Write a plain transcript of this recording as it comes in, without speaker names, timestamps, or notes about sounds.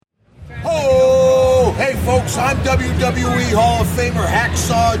folks. I'm WWE Hall of Famer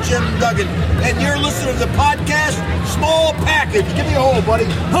Hacksaw Jim Duggan, and you're listening to the podcast Small Package. Give me a hole, buddy.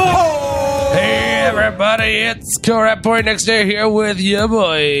 Ho! Hey, everybody, it's Correct Point Next Day here with you,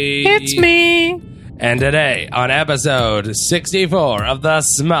 boy. It's me. And today, on episode 64 of the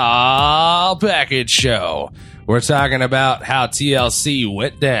Small Package Show, we're talking about how TLC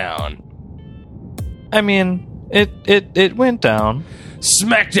went down. I mean, it went down.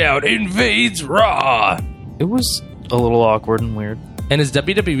 SmackDown invades Raw. It was a little awkward and weird. And is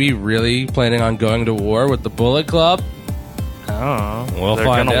WWE really planning on going to war with the Bullet Club? I don't know. We'll They're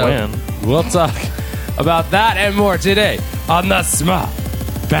find gonna out. win. We'll talk about that and more today on the Small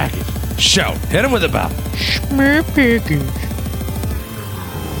Package Show. Hit him with a bop. Small Package.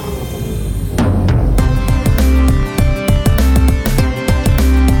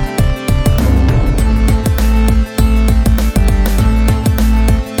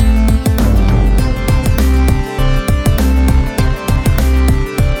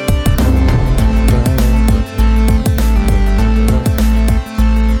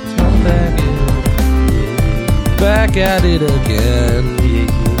 Back at it again.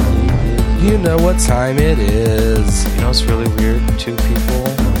 You know what time it is. You know what's really weird? Two people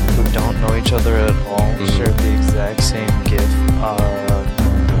who don't know each other at all share the exact same GIF on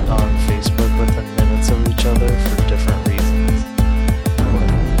Facebook within minutes of each other for different reasons.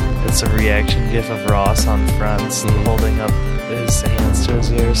 It's a reaction GIF of Ross on Friends holding up his hands to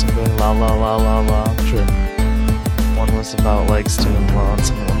his ears and going la la la la la. Sure. One was about like student loans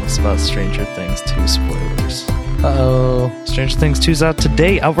and one was about Stranger Things 2 spoilers. Uh-oh. Stranger Things 2's out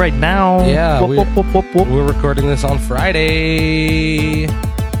today, out right now. Yeah, Whoop, whoop, whoop, whoop. we're recording this on Friday.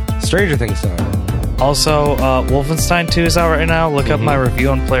 Stranger Things time. Also, Wolfenstein 2 is out right now. Look up my review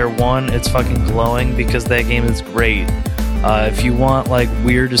on Player 1. It's fucking glowing because that game is great. If you want, like,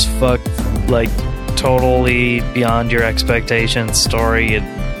 weird as fuck, like, totally beyond your expectations story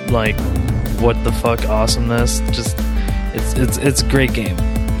and, like, what the fuck awesomeness, just, it's a great game.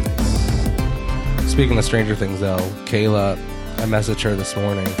 Speaking of Stranger Things, though, Kayla, I messaged her this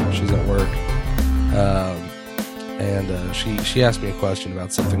morning. She's at work. And she asked me a question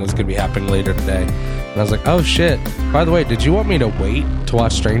about something that's going to be happening later today. And I was like, oh, shit. By the way, did you want me to wait to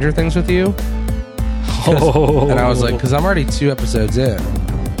watch Stranger Things with you? And I was like, because I'm already 2 episodes in.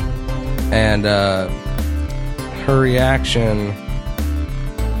 And her reaction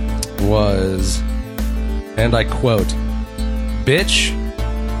was, and I quote, "Bitch,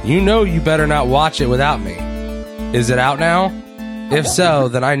 you know you better not watch it without me. Is it out now? If so,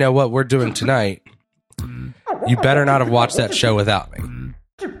 then I know what we're doing tonight. You better not have watched that show without me."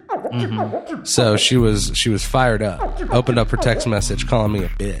 So she was fired up. Opened up her text message calling me a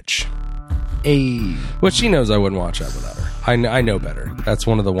bitch. Which she knows I wouldn't watch that without her. I know better. That's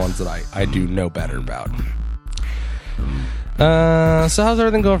one of the ones that I do know better about. So how's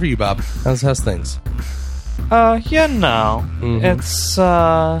everything going for you, Bob? How's things? You know, it's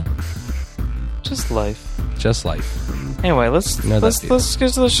just life. Just life. Anyway, let's get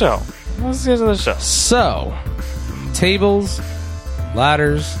to the show. Let's get to the show. So, tables,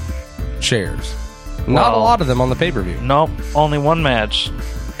 ladders, chairs. Not a lot of them on the pay-per-view. Nope, only one match.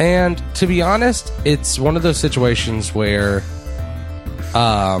 And to be honest, it's one of those situations where,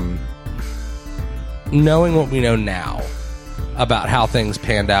 knowing what we know now about how things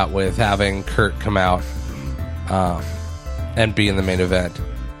panned out with having Kurt come out and be in the main event,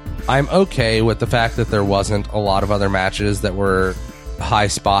 I'm okay with the fact that there wasn't a lot of other matches that were high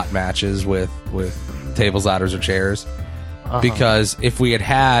spot matches with tables, ladders, or chairs. Because if we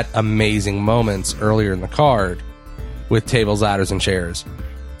had amazing moments earlier in the card with tables, ladders, and chairs,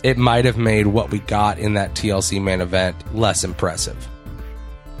 it might have made what we got in that TLC main event less impressive.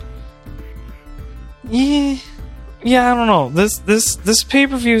 Yeah, I don't know. This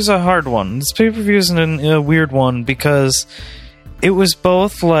pay-per-view is a hard one. This pay-per-view is a weird one because it was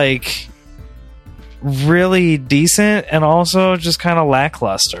both like really decent and also just kind of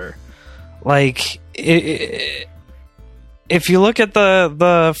lackluster. Like if you look at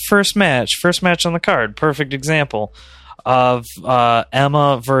the first match on the card, perfect example of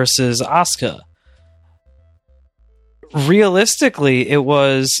Emma versus Asuka. Realistically, it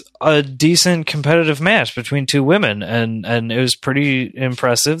was a decent competitive match between two women, and it was pretty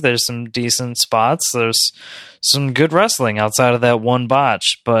impressive. There's some decent spots. There's some good wrestling outside of that one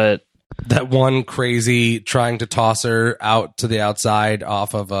botch, but that one crazy trying to toss her out to the outside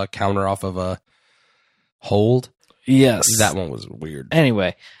off of a counter, off of a hold. Yes, that one was weird.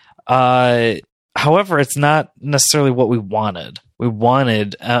 Anyway, however, it's not necessarily what we wanted. We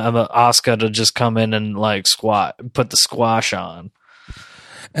wanted Asuka to just come in and like put the squash on.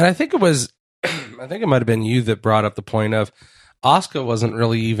 And I think it was, I think it might have been you that brought up the point of Asuka wasn't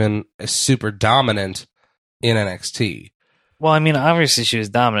really even super dominant in NXT. Well, I mean, obviously she was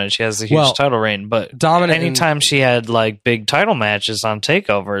dominant. She has a huge title reign, but dominant. Anytime she had like big title matches on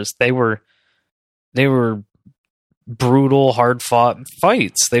takeovers, they were brutal, hard fought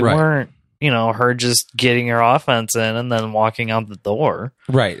fights. They weren't, her just getting her offense in and then walking out the door.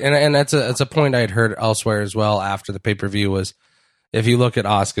 Right, and that's a point I had heard elsewhere as well after the pay-per-view was, if you look at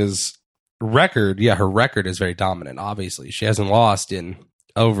Asuka's record, her record is very dominant. Obviously, she hasn't lost in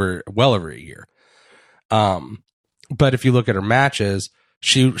well over a year. But if you look at her matches,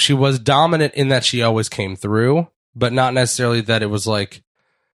 she was dominant in that she always came through, but not necessarily that it was like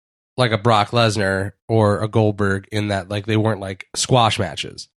a Brock Lesnar or a Goldberg in that like they weren't like squash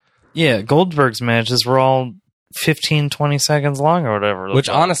matches. Yeah, Goldberg's matches were all 15, 20 seconds long or whatever. Which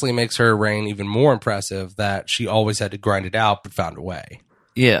honestly makes her reign even more impressive, that she always had to grind it out but found a way.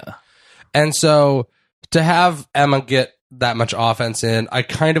 Yeah. And so to have Emma get that much offense in, I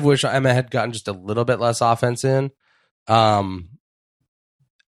kind of wish Emma had gotten just a little bit less offense in.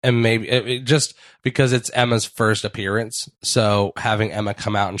 And maybe just because it's Emma's first appearance. So having Emma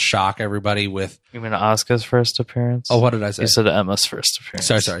come out and shock everybody with... You mean Asuka's first appearance? Oh, what did I say? You said Emma's first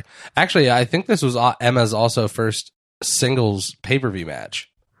appearance. Sorry. Actually, I think this was Emma's also first singles pay-per-view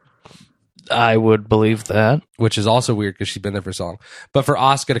match. I would believe that. Which is also weird because she's been there for so long. But for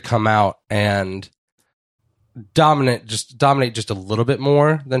Asuka to come out and dominate just a little bit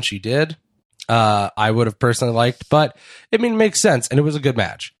more than she did, I would have personally liked, but it makes sense, and it was a good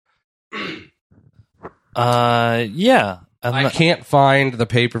match. Yeah. I can't find the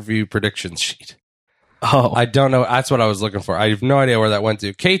pay-per-view predictions sheet. Oh, I don't know. That's what I was looking for. I have no idea where that went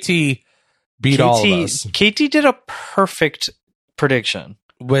to. KT beat all of us. KT did a perfect prediction,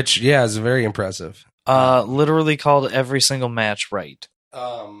 which is very impressive. Literally called every single match right.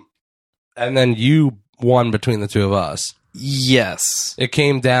 And then you won between the two of us. Yes, it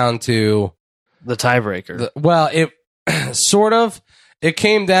came down to the tiebreaker. It sort of. It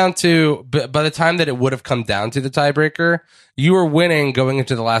came down to, by the time that it would have come down to the tiebreaker, you were winning going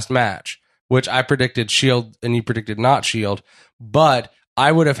into the last match, which I predicted Shield and you predicted not Shield. But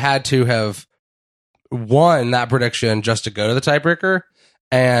I would have had to have won that prediction just to go to the tiebreaker.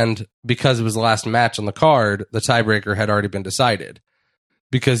 And because it was the last match on the card, the tiebreaker had already been decided.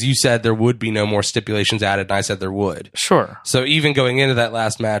 Because you said there would be no more stipulations added, and I said there would. Sure. So even going into that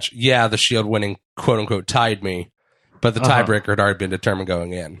last match, the Shield winning, quote unquote, tied me. But the tiebreaker had already been determined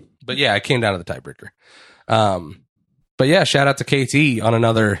going in. But it came down to the tiebreaker. But shout out to KT on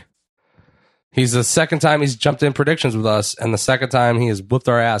another. He's the second time he's jumped in predictions with us, and the second time he has whooped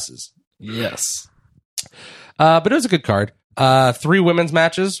our asses. Yes. But it was a good card. 3 women's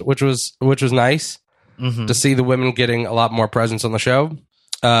matches, which was nice to see the women getting a lot more presence on the show.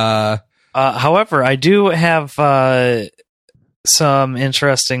 However, I do have some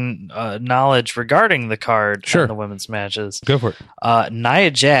interesting knowledge regarding the card and the women's matches. Go for it.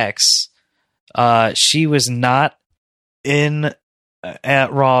 Nia Jax, she was not in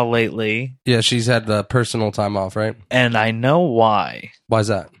at Raw lately. Yeah, she's had the personal time off, right? And I know why. Why's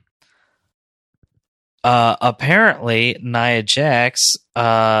that? Apparently, Nia Jax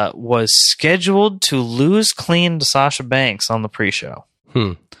was scheduled to lose clean to Sasha Banks on the pre-show.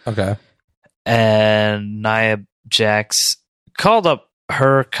 Okay. And Nia Jax called up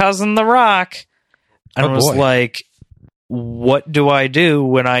her cousin The Rock and was like, what do I do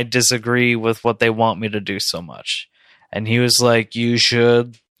when I disagree with what they want me to do so much? And he was like, you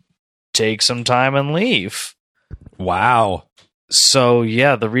should take some time and leave. Wow. So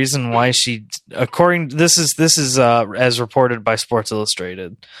the reason why she, this is as reported by Sports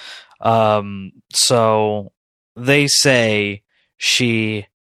Illustrated. So they say she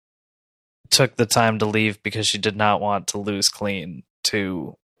took the time to leave because she did not want to lose clean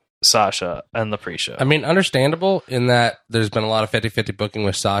to Sasha and the pre-show. I mean, understandable in that there's been a lot of 50-50 booking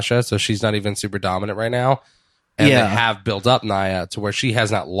with Sasha, so she's not even super dominant right now. And they have built up Nia to where she has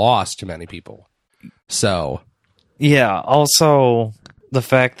not lost to many people. So... also the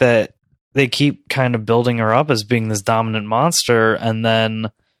fact that they keep kind of building her up as being this dominant monster, and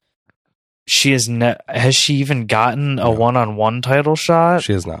then she has she even gotten a one-on-one title shot?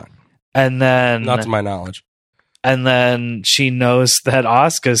 She has not. And then... Not to my knowledge. And then she knows that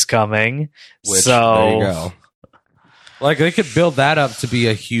Asuka's coming. Which, so there you go. Like, they could build that up to be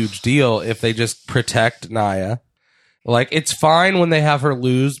a huge deal if they just protect Nia. Like, it's fine when they have her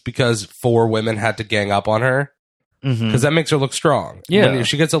lose because 4 women had to gang up on her. Because that makes her look strong. Yeah. When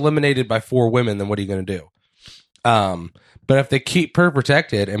she gets eliminated by 4 women, then what are you going to do? But if they keep her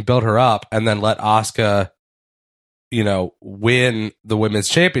protected and build her up and then let Asuka, win the women's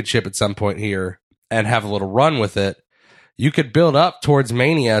championship at some point here, and have a little run with it, you could build up towards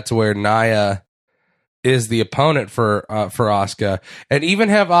Mania to where Nia is the opponent for Asuka, and even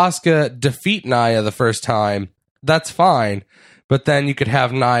have Asuka defeat Nia the first time. That's fine, but then you could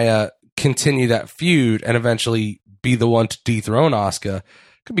have Nia continue that feud and eventually be the one to dethrone Asuka.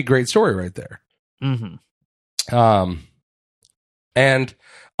 Could be a great story right there. And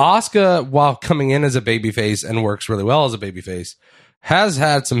Asuka, while coming in as a babyface and works really well as a babyface, has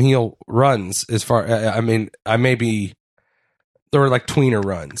had some heel runs. As far, I mean, there were like tweener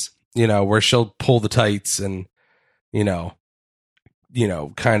runs, you know, where she'll pull the tights and, you know,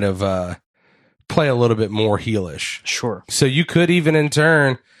 kind of play a little bit more heelish. Sure. So you could even in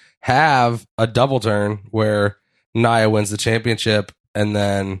turn have a double turn where Nia wins the championship and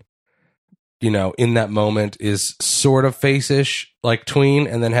then, you know, in that moment is sort of face-ish like tween,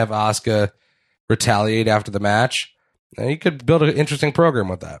 and then have Asuka retaliate after the match. Now, you could build an interesting program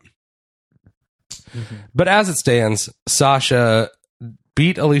with that. But as it stands, Sasha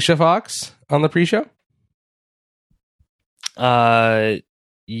beat Alicia Fox on the pre-show.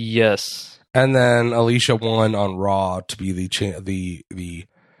 Yes. And then Alicia won on Raw to be the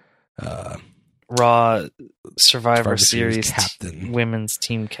Raw Survivor Series captain, women's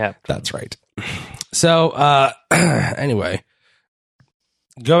team captain. That's right. So, anyway,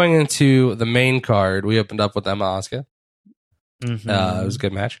 going into the main card, we opened up with Emma Asuka. It was a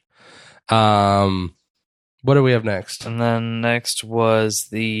good match. What do we have next? And then next was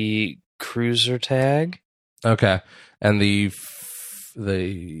the cruiser tag. Okay, and the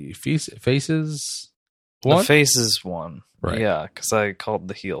faces one? The faces one, Right? Yeah, because I called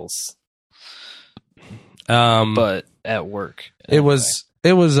the heels. But at work, anyway.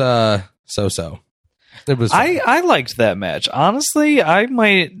 it was so. It was. I liked that match. Honestly, I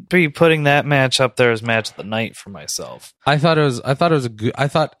might be putting that match up there as match of the night for myself. I thought it was a good. I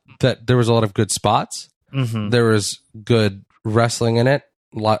thought that there was a lot of good spots. There was good wrestling in it.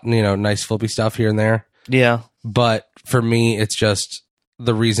 A lot, nice flippy stuff here and there. Yeah, but for me, it's just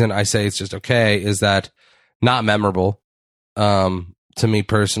the reason I say it's just okay is that not memorable. To me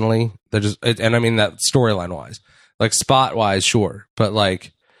personally, and I mean that storyline wise, like spot wise, sure, but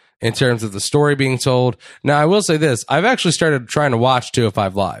like in terms of the story being told. Now, I will say this: I've actually started trying to watch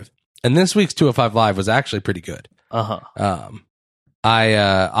 205 Live, and this week's 205 Live was actually pretty good. I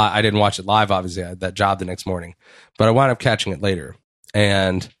didn't watch it live, obviously. I had that job the next morning, but I wound up catching it later,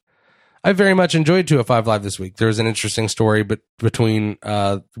 and I very much enjoyed 205 Live this week. There was an interesting story between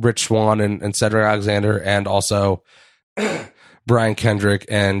Rich Swann and Cedric Alexander, and also Brian Kendrick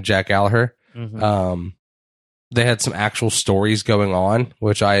and Jack Gallagher. They had some actual stories going on,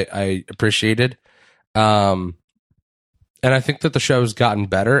 which I appreciated. And I think that the show's gotten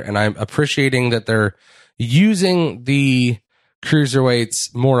better, and I'm appreciating that they're using the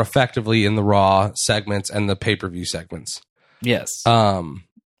cruiserweights more effectively in the Raw segments and the pay-per-view segments. Yes.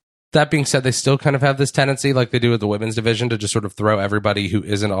 That being said, they still kind of have this tendency, like they do with the women's division, to just sort of throw everybody who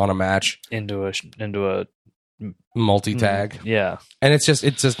isn't on a match into a multi-tag. Yeah. And it's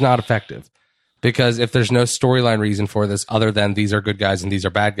just not effective. Because if there's no storyline reason for this other than these are good guys and these are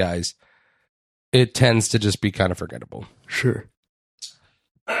bad guys, it tends to just be kind of forgettable. Sure.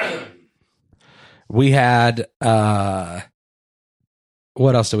 We had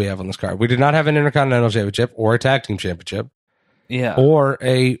what else do we have on this card? We did not have an Intercontinental Championship or a Tag Team Championship. Yeah. Or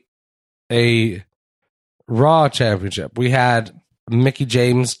a Raw Championship. We had Mickie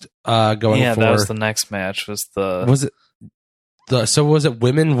James going for... Yeah, that was the next match. Was it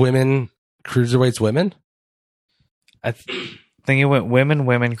women, cruiserweights, women? I think it went women,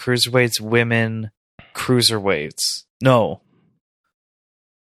 cruiserweights, women, cruiserweights. No.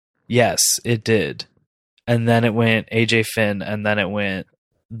 Yes, it did. And then it went AJ Finn, and then it went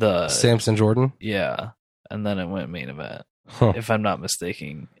the... Samson Jordan? Yeah. And then it went main event. Huh. If I'm not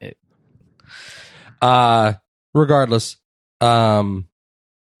mistaken. Regardless.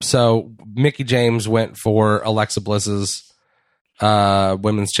 So Mickie James went for Alexa Bliss's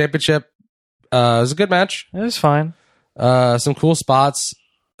women's championship. It was a good match. It was fine. Some cool spots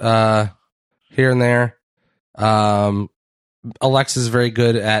here and there. Alexa's very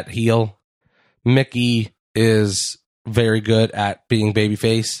good at heel. Mickie is very good at being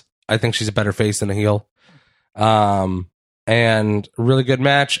babyface. I think she's a better face than a heel. And really good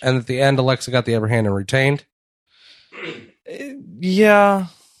match. And at the end, Alexa got the upper hand and retained. Yeah.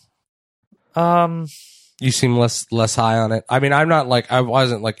 You seem less high on it. I mean, I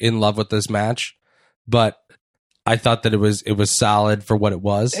wasn't like in love with this match, but I thought that it was solid for what it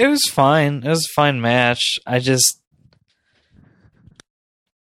was. It was fine. It was a fine match.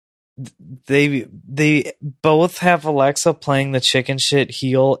 they both have Alexa playing the chicken shit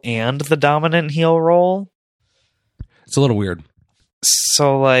heel and the dominant heel role. It's a little weird.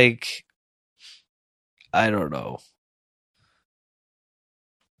 So, like, I don't know.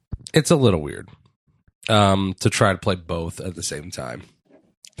 It's a little weird to try to play both at the same time.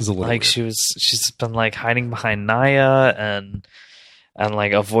 It's a little like weird. she's been like hiding behind Nia and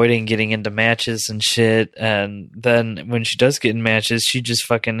like avoiding getting into matches and shit. And then when she does get in matches, she just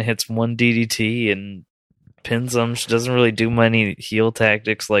fucking hits one DDT and pins them. She doesn't really do many heel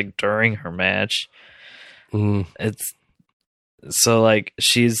tactics like during her match. It's so like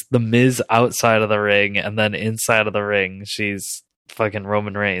she's the Miz outside of the ring, and then inside of the ring, she's fucking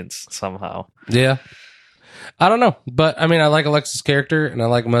Roman Reigns somehow. Yeah. I don't know. But I mean, I like Alexa's character and I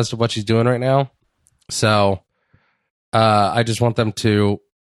like most of what she's doing right now. So I just want them to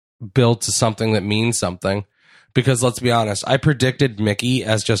build to something that means something. Because let's be honest, I predicted Mickey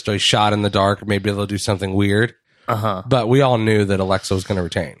as just a shot in the dark. Maybe they'll do something weird. But we all knew that Alexa was going to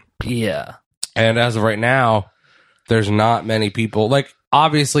retain. Yeah. And as of right now, there's not many people. Like,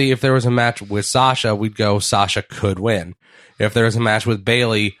 obviously, if there was a match with Sasha, we'd go Sasha could win. If there was a match with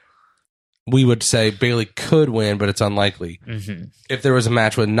Bayley, we would say Bayley could win, but it's unlikely. Mm-hmm. If there was a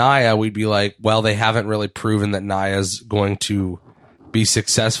match with Nia, we'd be like, well, they haven't really proven that Nia's going to be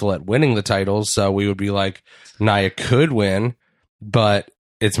successful at winning the titles. So we would be like, Nia could win, but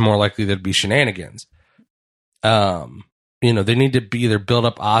it's more likely there'd be shenanigans. You know, they need to be either build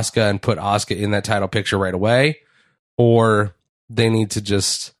up Asuka and put Asuka in that title picture right away, or they need to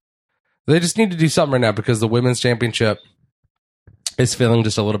just need to do something right now, because the women's championship is feeling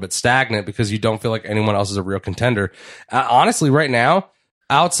just a little bit stagnant because you don't feel like anyone else is a real contender. Honestly, right now,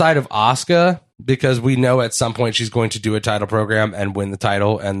 outside of Asuka, because we know at some point she's going to do a title program and win the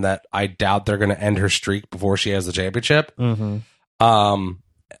title, and that I doubt they're going to end her streak before she has the championship.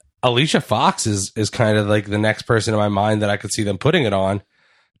 Alicia Fox is kind of like the next person in my mind that I could see them putting it on,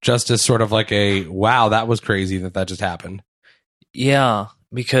 just as sort of like a, wow, that was crazy that just happened. Yeah,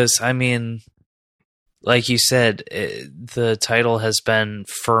 because, I mean, like you said, the title has been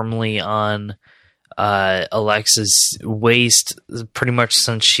firmly on Alexa's waist pretty much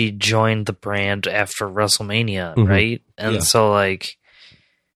since she joined the brand after WrestleMania, right? And so, like,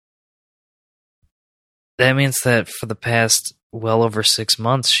 that means that for the past well over 6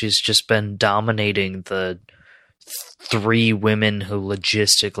 months, she's just been dominating the 3 women who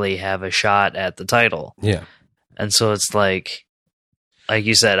logistically have a shot at the title. Yeah. And so it's like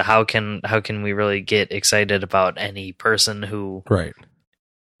you said, how can we really get excited about any person who, right,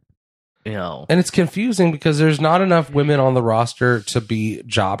 you know? And it's confusing because there's not enough women on the roster to be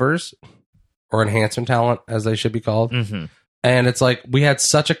jobbers or enhancement talent, as they should be called. Mm-hmm. And it's like, we had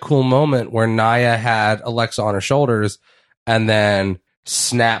such a cool moment where Nia had Alexa on her shoulders and then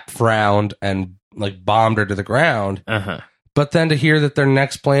Snap frowned and like bombed her to the ground. But then to hear that their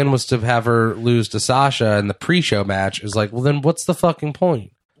next plan was to have her lose to Sasha in the pre-show match is like, well, then what's the fucking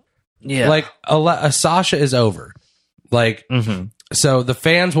point? Yeah. Like, Sasha is over. Like, so the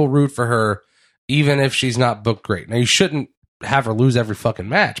fans will root for her even if she's not booked great. Now, you shouldn't have her lose every fucking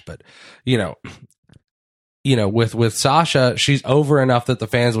match, but, you know, with Sasha, she's over enough that the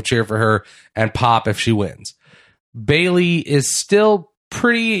fans will cheer for her and pop if she wins. Bayley is still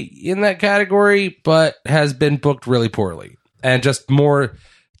pretty in that category, but has been booked really poorly. And just more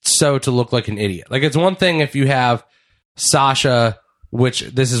so to look like an idiot. Like, it's one thing if you have Sasha, which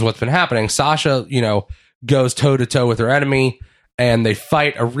this is what's been happening. Sasha, you know, goes toe to toe with her enemy and they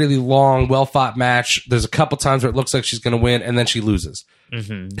fight a really long, well-fought match. There's a couple times where it looks like she's going to win and then she loses.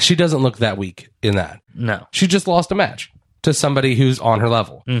 She doesn't look that weak in that. No. She just lost a match to somebody who's on her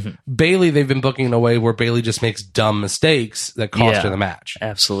level. Bayley, they've been booking in a way where Bayley just makes dumb mistakes that cost her the match.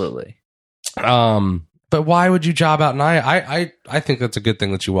 Absolutely. But why would you job out Nia? I think that's a good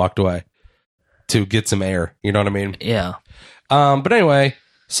thing that you walked away to get some air. You know what I mean? Yeah. But anyway,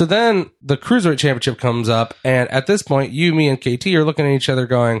 so then the Cruiserweight Championship comes up, and at this point, you, me, and KT are looking at each other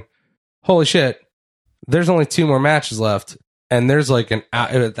going, holy shit, there's only 2 more matches left. And there's like at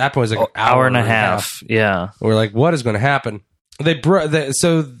that point, it's like an hour and a half. Yeah. We're like, what is going to happen?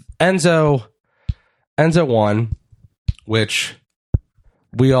 So Enzo won, which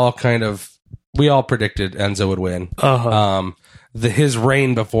we all predicted Enzo would win. His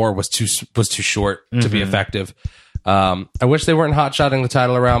reign before was too short to be effective. I wish they weren't hot-shotting the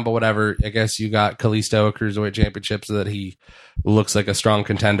title around, but whatever. I guess you got Kalisto a Cruiserweight Championship so that he looks like a strong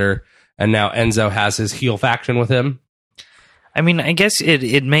contender. And now Enzo has his heel faction with him. I mean, I guess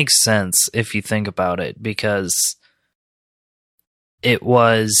it makes sense if you think about it, because it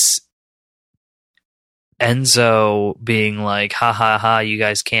was Enzo being like, ha ha ha, you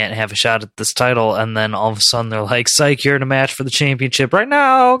guys can't have a shot at this title, and then all of a sudden they're like, psych, you're in a match for the championship right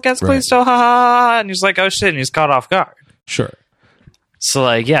now against Kalisto, ha ha ha, and he's like, oh shit, and he's caught off guard. Sure. So,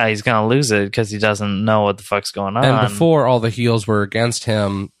 like, yeah, he's gonna lose it because he doesn't know what the fuck's going on. And before, all the heels were against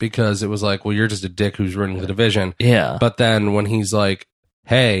him because it was like, well, you're just a dick who's running the division. Yeah. But then when he's like,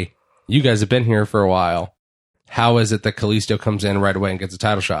 hey, you guys have been here for a while, how is it that Kalisto comes in right away and gets a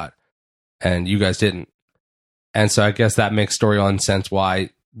title shot and you guys didn't? And so I guess that makes storyline sense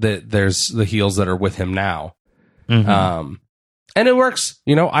why there's the heels that are with him now. Mm-hmm. And it works.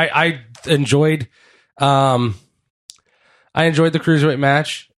 You know, I enjoyed the cruiserweight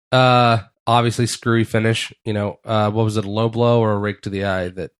match. Obviously screwy finish. You know, what was it, a low blow or a rake to the eye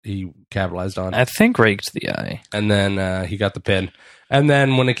that he capitalized on? I think rake to the eye. And then he got the pin. And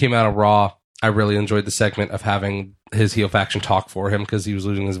then when it came out of Raw, I really enjoyed the segment of having his heel faction talk for him because he was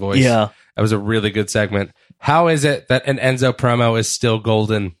losing his voice. Yeah. That was a really good segment. How is it that an Enzo promo is still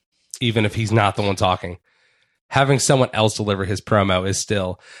golden, even if he's not the one talking? Having someone else deliver his promo is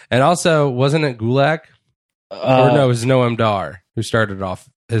still. And also, wasn't it Gulak? Or no, it was Noam Dar who started off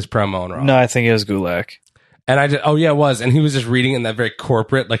his promo on Raw. No, I think it was Gulak. And it was. And he was just reading in that very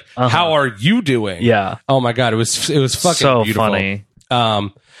corporate, like, how are you doing? Yeah. Oh my God. It was fucking so beautiful. Funny.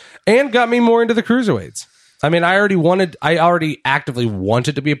 And got me more into the cruiserweights. I mean, I already actively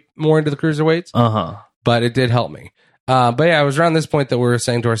wanted to be more into the cruiserweights. But it did help me. But yeah, it was around this point that we were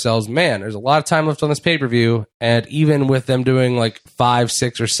saying to ourselves, man, there's a lot of time left on this pay-per-view. And even with them doing like 5,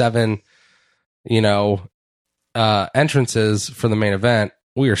 6, or 7, entrances for the main event,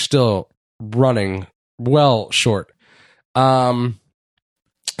 we are still running well short.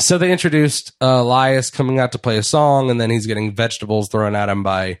 So they introduced Elias coming out to play a song, and then he's getting vegetables thrown at him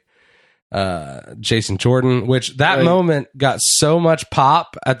by Jason Jordan, which that moment got so much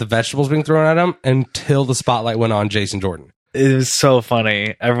pop at the vegetables being thrown at him until the spotlight went on Jason Jordan. It was so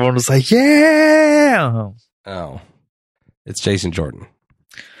funny. Everyone was like, yeah. Oh, it's Jason Jordan.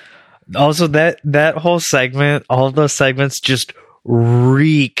 Also, that whole segment, all of those segments just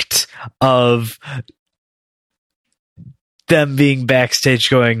reeked of them being backstage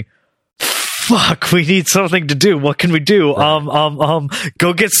going, fuck, we need something to do. What can we do? Right.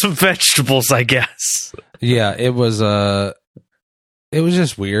 Go get some vegetables, I guess. Yeah, it was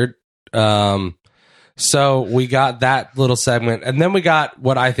just weird. So we got that little segment, and then we got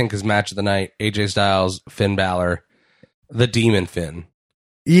what I think is match of the night: AJ Styles, Finn Balor, the Demon Finn.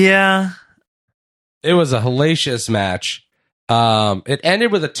 Yeah, it was a hellacious match. It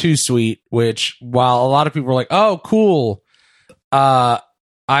ended with a 2-sweet, which, while a lot of people were like, "Oh, cool," I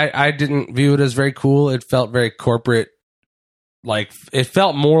didn't view it as very cool. It felt very corporate. Like, it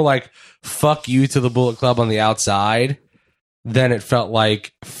felt more like fuck you to the Bullet Club on the outside than it felt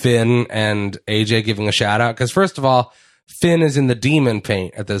like Finn and AJ giving a shout out. Because first of all, Finn is in the demon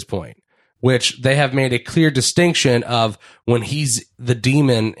paint at this point, which they have made a clear distinction of when he's the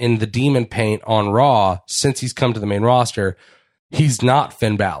demon in the demon paint on Raw. Since he's come to the main roster, he's not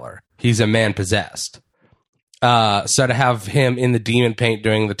Finn Balor. He's a man possessed. So to have him in the demon paint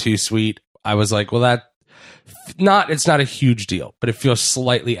doing the 2-sweet, I was like, well, it's not a huge deal, but it feels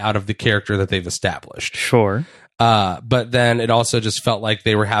slightly out of the character that they've established. Sure. But then it also just felt like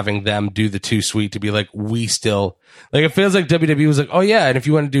they were having them do the 2-sweet to be like, we still, like, it feels like WWE was like, oh yeah, and if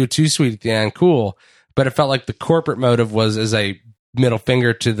you want to do a 2-sweet at the end, cool. But it felt like the corporate motive was as a middle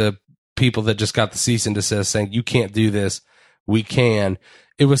finger to the people that just got the cease and desist saying, you can't do this. We can.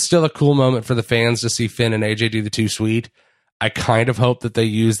 It was still a cool moment for the fans to see Finn and AJ do the 2-sweet. I kind of hope that they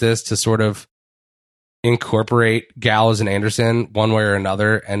use this to sort of incorporate Gallows and Anderson one way or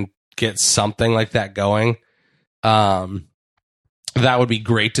another and get something like that going. That would be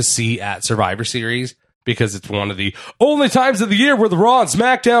great to see at Survivor Series because it's one of the only times of the year where the Raw and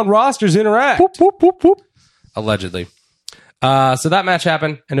SmackDown rosters interact. Whoop, whoop, whoop, whoop. Allegedly. So that match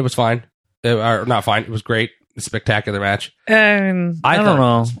happened and it was fine. Or not fine. It was great. Spectacular match. And I don't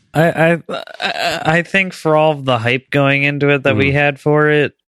know. I think for all of the hype going into it that we had for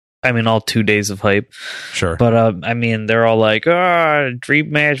it, I mean, all 2 days of hype. Sure. But, I mean, they're all like,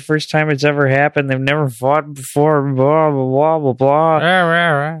 dream match, first time it's ever happened. They've never fought before, blah, blah, blah, blah, blah.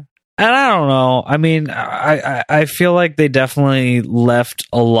 And I don't know. I mean, I feel like they definitely left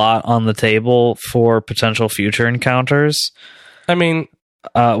a lot on the table for potential future encounters. I mean...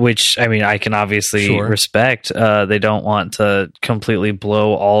 which, I mean, I can obviously respect. They don't want to completely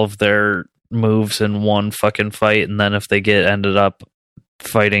blow all of their moves in one fucking fight, and then if they ended up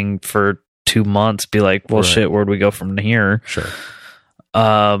fighting for 2 months, be like, well, shit, where'd we go from here? Sure.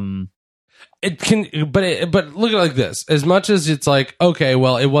 It can, but look at it like this. As much as it's like, okay,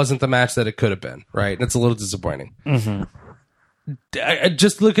 well, it wasn't the match that it could have been, right? And it's a little disappointing. Mm-hmm. I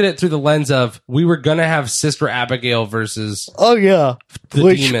just look at it through the lens of we were gonna have Sister Abigail versus the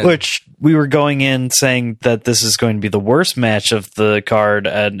Demon. Which we were going in saying that this is going to be the worst match of the card,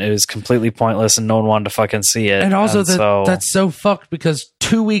 and it was completely pointless, and no one wanted to fucking see it. And also, so that's so fucked because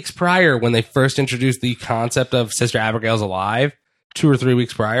 2 weeks prior, when they first introduced the concept of Sister Abigail's alive, 2 or 3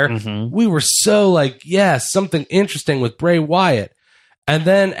 weeks prior, we were so like, yes, something interesting with Bray Wyatt. And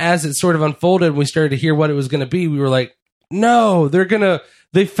then as it sort of unfolded and we started to hear what it was going to be, we were like, no,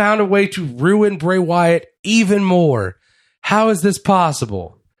 they found a way to ruin Bray Wyatt even more. How is this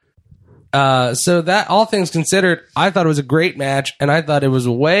possible? So that, all things considered, I thought it was a great match, and I thought it was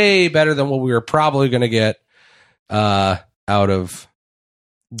way better than what we were probably going to get out of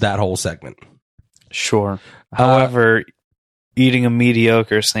that whole segment. Sure. However, eating a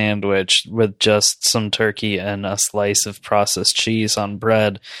mediocre sandwich with just some turkey and a slice of processed cheese on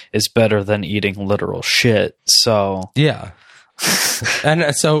bread is better than eating literal shit. So yeah,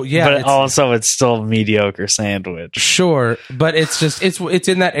 and so yeah, but also it's still a mediocre sandwich. Sure, but it's just it's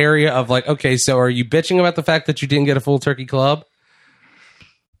in that area of like, okay, so are you bitching about the fact that you didn't get a full turkey club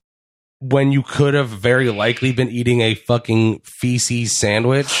when you could have very likely been eating a fucking feces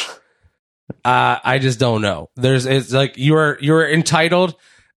sandwich? I just don't know. It's like you're entitled,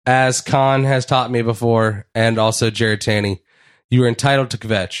 as Khan has taught me before, and also Jared Taney. You are entitled to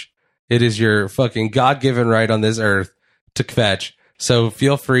kvetch. It is your fucking God-given right on this earth to kvetch. So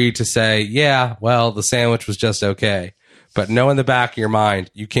feel free to say, yeah, well, the sandwich was just okay. But know in the back of your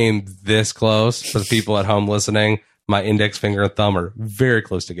mind, you came this close. For the people at home listening, my index finger and thumb are very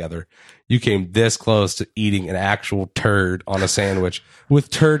close together. You came this close to eating an actual turd on a sandwich with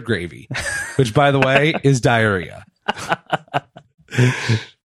turd gravy, which, by the way, is diarrhea.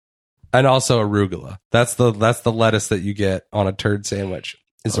 And also arugula. That's the lettuce that you get on a turd sandwich.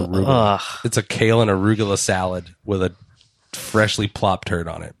 Is arugula. It's a kale and arugula salad with a freshly plopped turd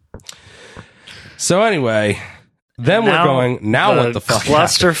on it. So anyway, then we're going, now what the fuck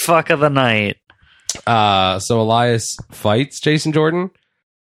clusterfuck of the night. So Elias fights Jason Jordan.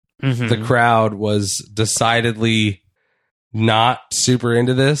 Mm-hmm. The crowd was decidedly not super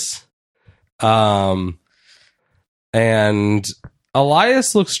into this. And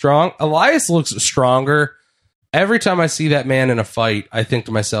Elias looks strong. Elias looks stronger. Every time I see that man in a fight, I think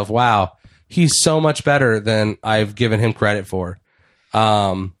to myself, wow, he's so much better than I've given him credit for.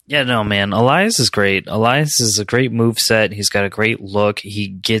 Yeah, no, man. Elias is great. Elias is a great moveset. He's got a great look. He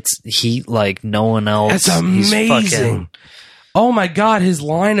gets heat like no one else. It's amazing. Oh my God, his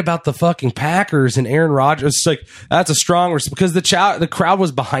line about the fucking Packers and Aaron Rodgers, it's like, that's a strong because the crowd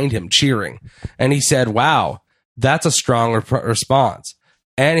was behind him cheering. And he said, wow, that's a strong response.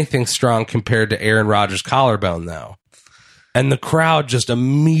 Anything strong compared to Aaron Rodgers' collarbone, though. And the crowd just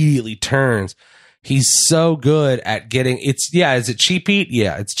immediately turns. He's so good at getting is it cheap heat?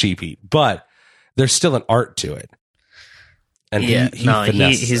 Yeah, it's cheap heat, but there's still an art to it. And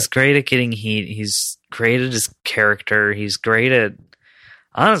he's great at getting heat. He's great at his character. He's great at,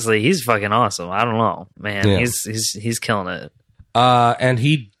 honestly, he's fucking awesome. I don't know, man. Yeah. He's killing it. And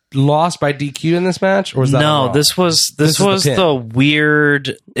he lost by DQ in this match, or was that no? This was the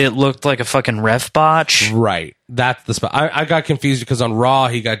weird. It looked like a fucking ref botch. Right. That's the spot. I got confused because on Raw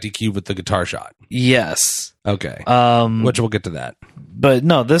he got DQ'd with the guitar shot. Yes. Okay. Which we'll get to that. But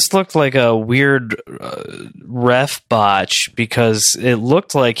no, this looked like a weird ref botch because it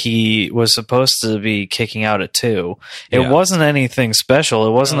looked like he was supposed to be kicking out at 2. It wasn't anything special.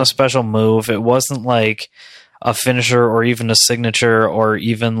 It wasn't a special move. It wasn't like a finisher or even a signature or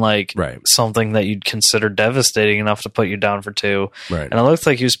even like something that you'd consider devastating enough to put you down for 2. Right. And it looked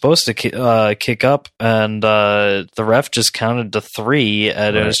like he was supposed to kick up, and the ref just counted to 3,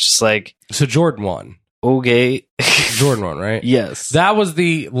 and it was just like... So Jordan won. Okay. Jordan won, right? Yes. That was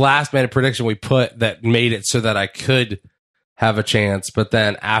the last minute prediction we put that made it so that I could have a chance. But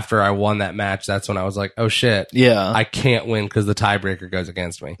then after I won that match, that's when I was like, oh shit. Yeah. I can't win because the tiebreaker goes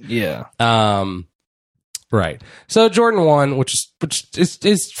against me. Yeah. Right. So Jordan won, which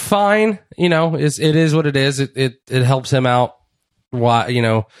is fine. You know, it is what it is. It helps him out. Why, you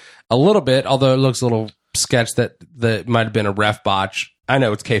know, a little bit, although it looks a little sketch that might have been a ref botch. I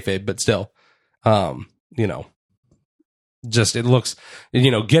know it's kayfabe, but still, you know, just it looks,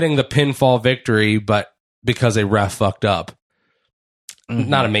 you know, getting the pinfall victory, but because a ref fucked up,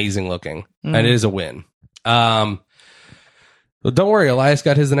 not amazing looking, and it is a win. But don't worry, Elias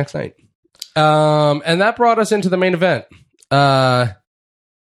got his the next night. And that brought us into the main event. I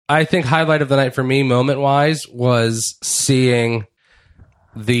think highlight of the night for me, moment wise, was seeing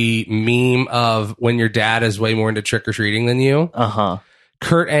the meme of when your dad is way more into trick-or-treating than you. Uh-huh.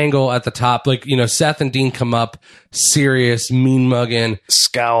 Kurt Angle at the top, like, Seth and Dean come up serious, mean mugging,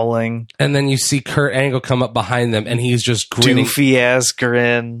 Scowling. and then you see Kurt Angle come up behind them, and he's just grinning Doofy ass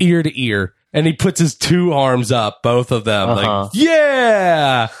grin. ear to ear, and he puts his two arms up, both of them, like,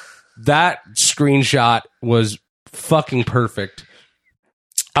 yeah! That screenshot was fucking perfect.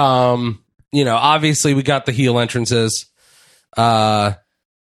 Obviously we got the heel entrances, and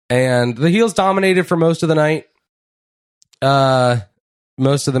the heels dominated for most of the night.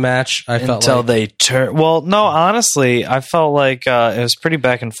 Most of the match, I felt until like. they turn. Well, no, honestly, I felt like it was pretty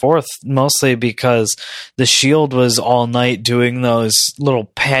back and forth, mostly because the Shield was all night doing those little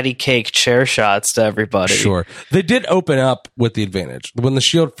patty cake chair shots to everybody. Sure. They did open up with the advantage. When the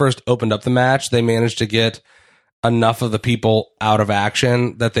Shield first opened up the match, they managed to get enough of the people out of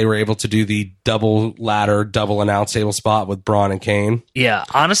action that they were able to do the double ladder, double announce table spot with Braun and Kane. Yeah,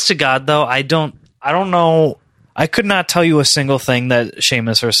 honest to God, though, I don't know. I could not tell you a single thing that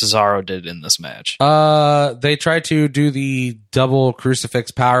Sheamus or Cesaro did in this match. They tried to do the double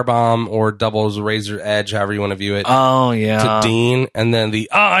crucifix powerbomb or doubles razor edge, however you want to view it. Oh, yeah. To Dean, and then the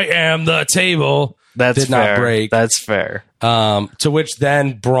I am the table That's did fair. not break. That's fair. To which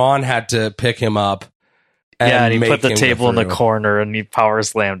then Braun had to pick him up. And he make put the him table in go the through. corner and he power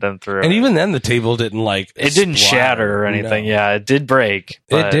slammed him through. And even then, the table didn't it didn't shatter or anything. No. Yeah, it did break.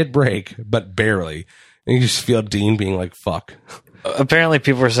 It did break, but barely. And you just feel Dean being like, fuck. Apparently,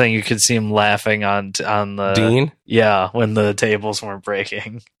 people were saying you could see him laughing on the Dean? Yeah, when the tables weren't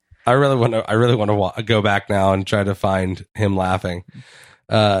breaking. I really want to go back now and try to find him laughing.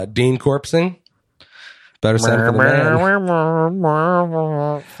 Dean corpsing. Better said for the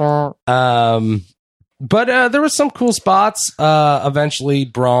man. But there was some cool spots. Eventually,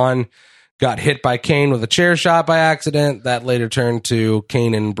 Braun got hit by Kane with a chair shot by accident. That later turned to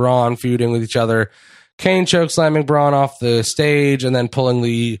Kane and Braun feuding with each other. Kane choke slamming Braun off the stage and then pulling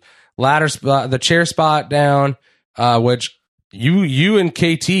the ladder spot, the chair spot down, which you and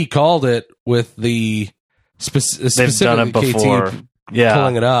KT called it with the specifically They've done it before. KT Yeah,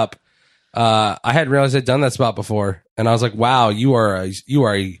 pulling it up. I hadn't realized they'd done that spot before, and I was like, "Wow, you are a KT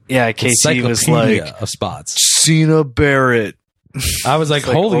was encyclopedia like of spots." Cena Barrett. I was like, It's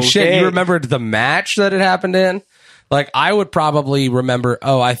like, "Holy shit!" okay. You remembered the match that it happened in? Like, I would probably remember.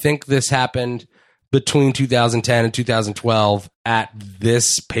 Oh, I think this happened between 2010 and 2012 at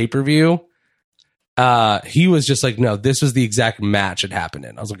this pay-per-view. He was just like, "No, this was the exact match it happened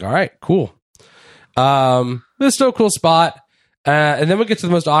in." I was like, "All right, cool." It's still a cool spot. And then we get to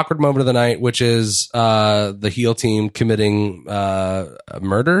the most awkward moment of the night, which is the heel team committing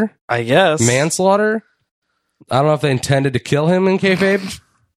murder, I guess. manslaughter. I don't know if they intended to kill him in kayfabe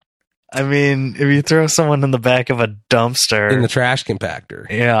I mean, if you throw someone in the back of a dumpster, in the trash compactor.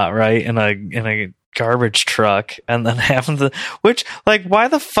 yeah, right, in a garbage truck, and then having the why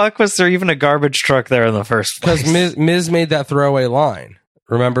the fuck was there even a garbage truck there in the first place? Because Miz made that throwaway line.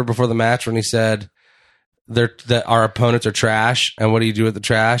 Remember before the match when he said that our opponents are trash, and what do you do with the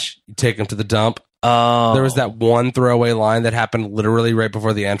trash? You take them to the dump. Oh, There was that one throwaway line that happened literally right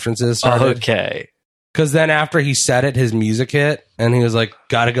before the entrances started. okay. Because then after he said it, his music hit, and he was like,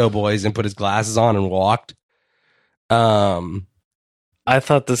 "Gotta go, boys," and put his glasses on and walked. I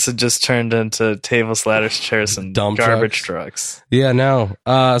thought this had just turned into tables, ladders, chairs, and Dump garbage trucks. Yeah, no.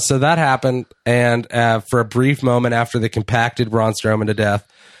 So that happened, and for a brief moment after they compacted Braun Strowman to death,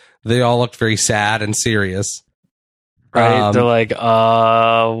 they all looked very sad and serious. Right? They're like,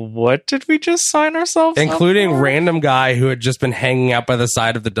 what did we just sign ourselves up Including for? random guy who had just been hanging out by the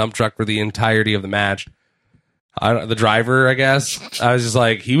side of the dump truck for the entirety of the match. The driver, I guess. I was just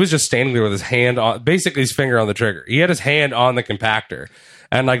like, he was just standing there with his hand on, basically his finger on the trigger. He had his hand on the compactor.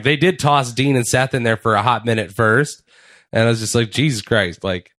 And like, they did toss Dean and Seth in there for a hot minute first. And I was just like, Jesus Christ.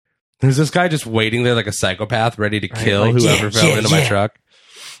 Like, there's this guy just waiting there like a psychopath ready to kill like, whoever fell into my truck.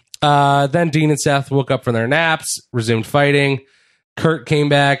 Then Dean and Seth woke up from their naps, resumed fighting. Kurt came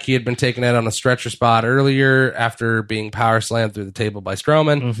back. He had been taken out on a stretcher spot earlier after being power slammed through the table by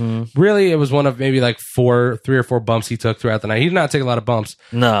Strowman. Mm-hmm. Really, it was one of maybe like 3 or 4 bumps he took throughout the night. He did not take a lot of bumps.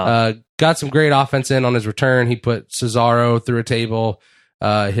 No. Got some great offense in on his return. He put Cesaro through a table,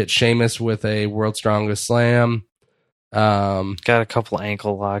 hit Sheamus with a World's Strongest Slam. Got a couple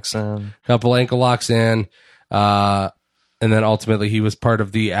ankle locks in. And then ultimately he was part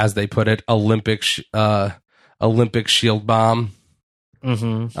of the, as they put it, Olympic shield bomb.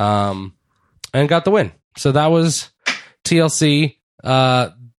 Mm-hmm. And got the win. So that was TLC.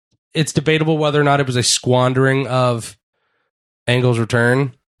 It's debatable whether or not it was a squandering of Angle's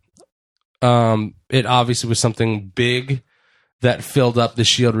return. It obviously was something big that filled up the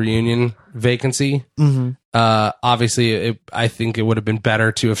Shield reunion vacancy. Mm-hmm. Obviously, I think it would have been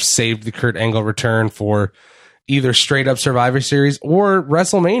better to have saved the Kurt Angle return for either straight up Survivor Series or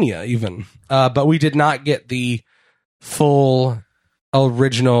WrestleMania even. But we did not get the full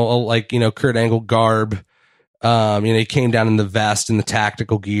original, Kurt Angle garb. He came down in the vest and the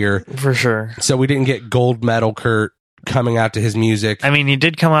tactical gear. For sure. So we didn't get gold medal Kurt coming out to his music. I mean, he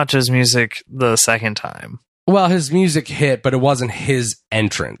did come out to his music the second time. Well, his music hit, but it wasn't his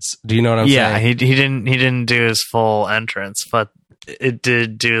entrance. Do you know what I'm saying? Yeah, he didn't do his full entrance, but it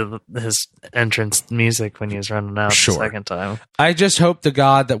did do his entrance music when he was running out Sure. the second time. I just hope to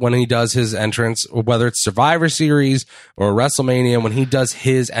God that when he does his entrance, whether it's Survivor Series or WrestleMania, when he does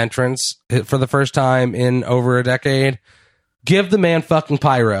his entrance for the first time in over a decade, give the man fucking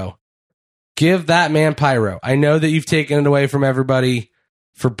pyro. Give that man pyro. I know that you've taken it away from everybody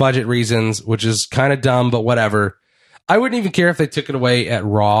for budget reasons, which is kind of dumb, but whatever. I wouldn't even care if they took it away at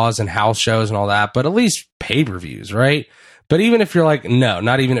Raws and house shows and all that, but at least pay-per-views, right? But even if you're like, no,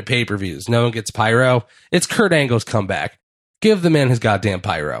 not even at pay-per-views, no one gets pyro, it's Kurt Angle's comeback. Give the man his goddamn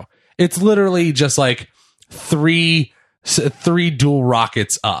pyro. It's literally just like three dual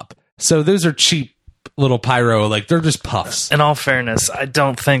rockets up. So those are cheap little pyro, like they're just puffs. In all fairness, I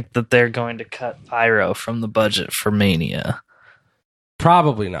don't think that they're going to cut pyro from the budget for Mania.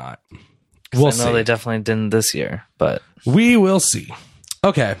 Probably not. We'll We'll see. I know see. they definitely didn't this year, but We will see.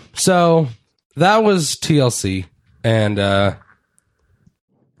 Okay, so that was TLC, and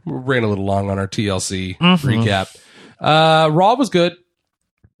we ran a little long on our TLC recap. Raw was good.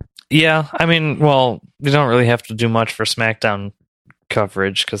 yeah, I mean, well, we don't really have to do much for SmackDown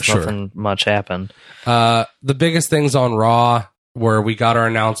coverage because Sure. nothing much happened. The biggest things on Raw were we got our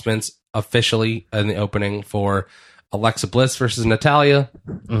announcements officially in the opening for Alexa Bliss versus Natalia,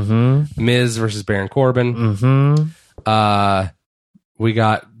 Miz versus Baron Corbin. We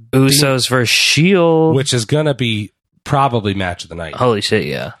got Usos versus Shield. which is gonna be probably match of the night. Holy shit,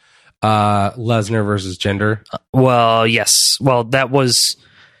 yeah. Lesnar versus Jinder. Well, yes. Well, that was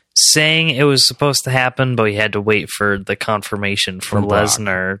saying it was supposed to happen, but we had to wait for the confirmation from Brock.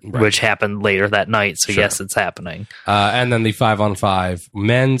 Lesnar, Right. which happened later that night. So Sure. yes, it's happening. And then the 5-on-5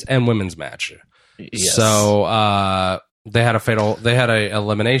 men's and women's match. Yes. So they had a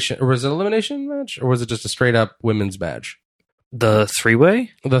elimination, or was it an elimination match, or was it just a straight up women's match? the three-way?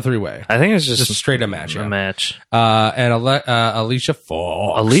 The 3-way. I think it was Just a just straight up match. a Yeah. match. And Alicia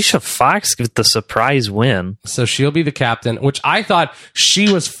Fox. Alicia Fox with the surprise win. So she'll be the captain, which I thought she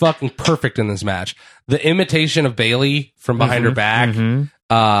was fucking perfect in this match. The imitation of Bailey from behind her back,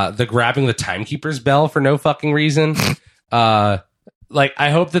 the grabbing the timekeeper's bell for no fucking reason. I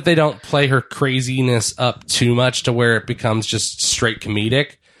hope that they don't play her craziness up too much to where it becomes just straight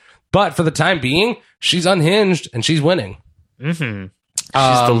comedic. But for the time being, she's unhinged and she's winning. She's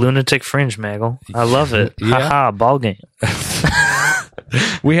the lunatic fringe, Maggle. I love it. Yeah. Haha, ball game.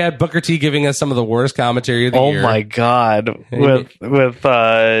 We had Booker T giving us some of the worst commentary of the year. Oh my god. With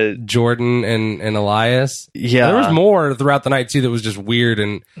Jordan and Elias. yeah. There was more throughout the night too that was just weird,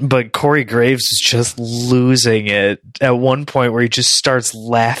 and But Corey Graves is just losing it at one point where he just starts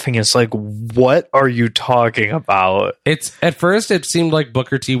laughing. It's like, what are you talking about? it's at first it seemed like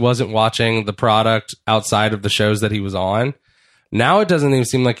Booker T wasn't watching the product outside of the shows that he was on. Now it doesn't even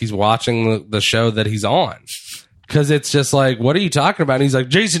seem like he's watching the show that he's on. Because it's just like, what are you talking about? And he's like,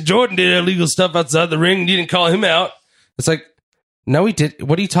 Jason Jordan did illegal stuff outside the ring. You didn't call him out. It's like, no, he did.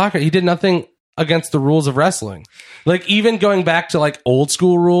 What are you talking? He did nothing against the rules of wrestling. Like, even going back to like old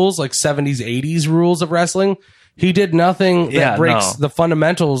school rules, like 70s, 80s rules of wrestling, he did nothing that Yeah, breaks no. the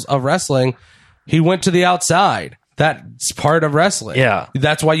fundamentals of wrestling. He went to the outside. That's part of wrestling. Yeah.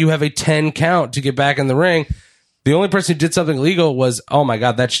 That's why you have a 10 count to get back in the ring. The only person who did something illegal was, oh my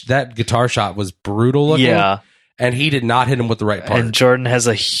God, that guitar shot was brutal looking. Yeah. And he did not hit him with the right part. And Jordan has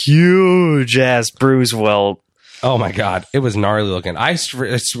a huge ass bruise welt. Oh my God, it was gnarly looking. I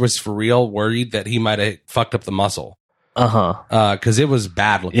was for real worried that he might have fucked up the muscle because it was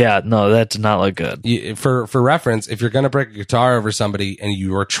bad looking. Yeah, no, that did not look good. For reference, if you're going to break a guitar over somebody and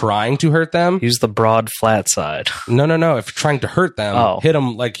you are trying to hurt them, Use the broad flat side. no. If you're trying to hurt them, hit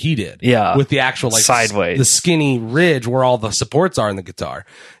them like he did. Yeah. With the actual like Sideways. the skinny ridge where all the supports are in the guitar.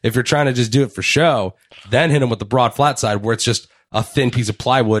 If you're trying to just do it for show, then hit them with the broad flat side where it's just a thin piece of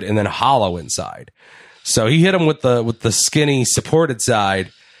plywood and then hollow inside. So he hit him with the skinny supported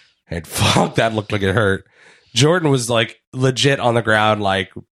side, and fuck, that looked like it hurt. Jordan was like legit on the ground,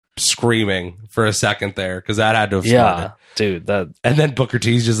 like screaming for a second there because that had to have started. Yeah, dude, that And then Booker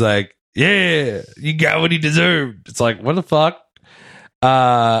T's just like, yeah, you got what he deserved. It's like, what the fuck?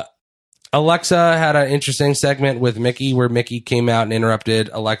 Alexa had an interesting segment with Mickey where Mickey came out and interrupted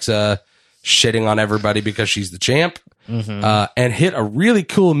Alexa shitting on everybody because she's the champ, and hit a really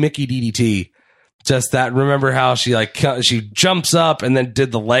cool Mickey DDT. Just that, remember how she she jumps up and then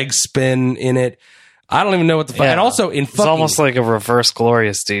did the leg spin in it. I don't even know what the fuck. Yeah. And also in It's almost like a reverse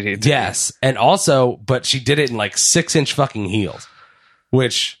Glorious DDT. Yes. And also, but she did it in like 6-inch fucking heels,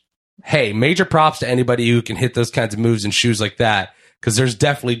 which, hey, major props to anybody who can hit those kinds of moves in shoes like that. Because there's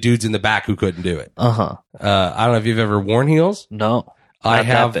definitely dudes in the back who couldn't do it. Uh-huh. I don't know if you've ever worn heels. No. I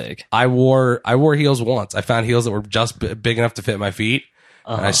have. That big. I wore heels once. I found heels that were just big enough to fit my feet.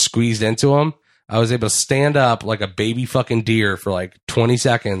 And I squeezed into them. I was able to stand up like a baby fucking deer for like 20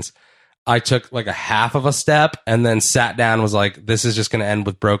 seconds. I took like a half of a step and then sat down and was like, this is just going to end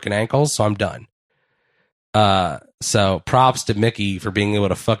with broken ankles. So I'm done. So props to Mickey for being able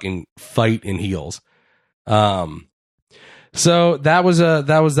to fucking fight in heels. So that was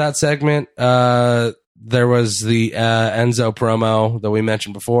that segment. There was the Enzo promo that we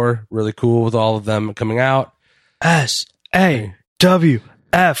mentioned before. Really cool with all of them coming out. SAWF.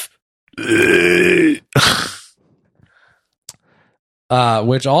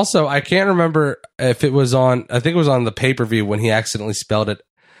 Which also, I can't remember if it was on, I think it was on the pay-per-view when he accidentally spelled it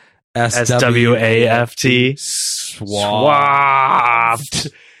SWAFT. Swapped.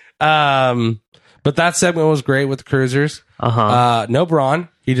 But that segment was great with the Cruisers. No Braun.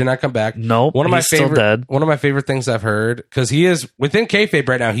 He did not come back. Nope. One of my he's still favorite, dead. One of my favorite things I've heard, because he is, within kayfabe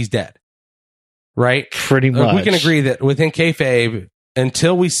right now, he's dead. Right? Pretty much. We can agree that within kayfabe,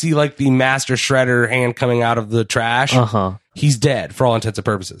 until we see like the Master Shredder hand coming out of the trash, he's dead for all intents and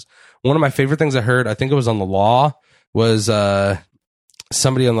purposes. One of my favorite things I heard, I think it was on the Law, was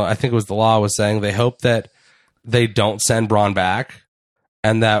somebody on the, I think it was the Law, was saying they hope that they don't send Braun back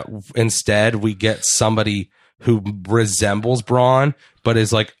and that instead we get somebody who resembles Braun but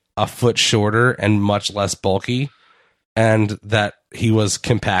is like a foot shorter and much less bulky, and that he was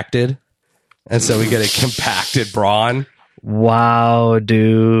compacted, and so we get a compacted Braun. Wow,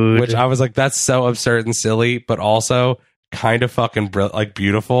 dude. Which I was like, that's so absurd and silly, but also kind of fucking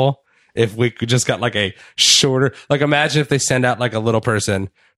beautiful. If we could just got like a shorter, like imagine if they send out like a little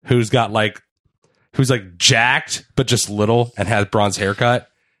person who's like jacked but just little and has Braun's haircut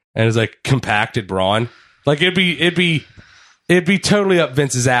and is like compacted Braun. Like it'd be totally up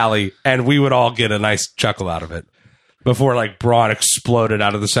Vince's alley, and we would all get a nice chuckle out of it. Before like Braun exploded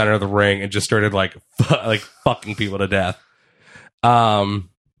out of the center of the ring and just started like fucking people to death. And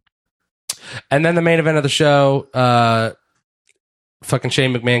then the main event of the show, fucking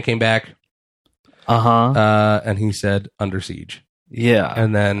Shane McMahon came back. And he said, "Under siege." Yeah.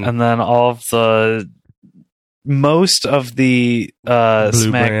 And then all of the most of the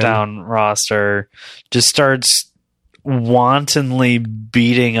SmackDown roster just starts wantonly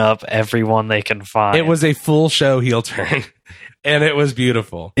beting up everyone they can find. It was a full show heel turn, and it was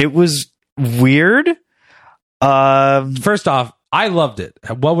beautiful. It was weird. First off, I loved it.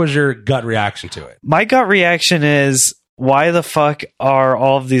 What was your gut reaction to it? My gut reaction is, why the fuck are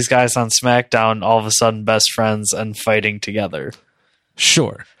all of these guys on SmackDown all of a sudden best friends and fighting together?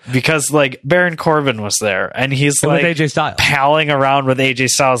 Sure. Because like Baron Corbin was there, and he's like with AJ Styles, palling around with AJ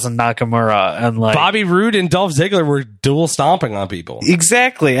Styles and Nakamura, and like Bobby Roode and Dolph Ziggler were dual stomping on people.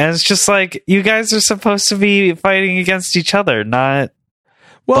 Exactly. And it's just like, you guys are supposed to be fighting against each other, not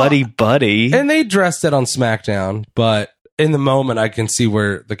buddy. And they dressed it on SmackDown, but in the moment I can see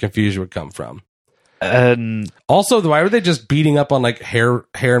where the confusion would come from. And also, why were they just beating up on like hair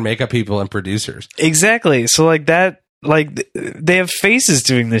and makeup people and producers? Exactly. So like that, like they have faces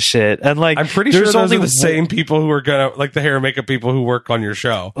doing this shit, and like I'm pretty sure those are the same people who are gonna, like, the hair and makeup people who work on your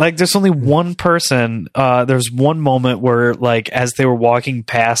show. Like there's only one person. There's one moment where like as they were walking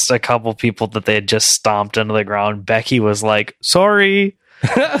past a couple people that they had just stomped into the ground, Becky was like, "Sorry,"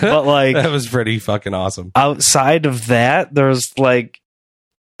 but like that was pretty fucking awesome. Outside of that, there's like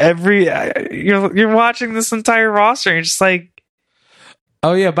you're watching this entire roster, and you're just like,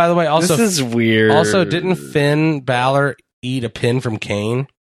 oh yeah, by the way, also this is weird. Also, didn't Finn Balor eat a pin from Kane?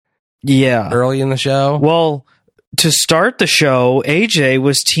 Yeah, early in the show. Well, to start the show, AJ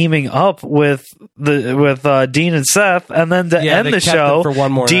was teaming up with Dean and Seth, and then to end the show, for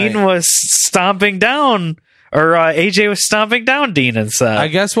one more Dean night. was stomping down, or AJ was stomping down Dean and Seth. I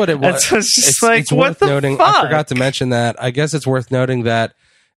guess what it was. And so it's just like, it's what worth the noting. fuck? I forgot to mention that. I guess it's worth noting that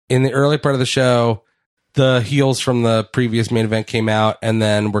in the early part of the show, the heels from the previous main event came out, and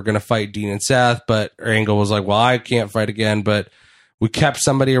then we're going to fight Dean and Seth, but Angle was like, well, I can't fight again, but we kept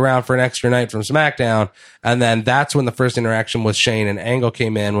somebody around for an extra night from SmackDown, and then that's when the first interaction with Shane and Angle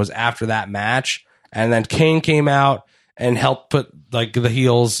came in, was after that match, and then Kane came out, and helped put like the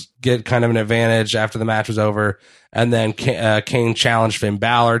heels get kind of an advantage after the match was over. And then Kane challenged Finn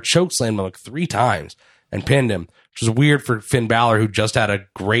Balor, chokeslammed him like 3 times and pinned him, which was weird for Finn Balor, who just had a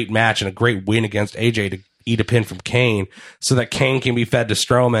great match and a great win against AJ, to eat a pin from Kane so that Kane can be fed to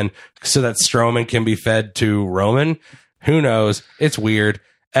Strowman, so that Strowman can be fed to Roman. Who knows? It's weird.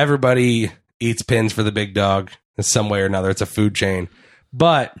 Everybody eats pins for the big dog in some way or another. It's a food chain.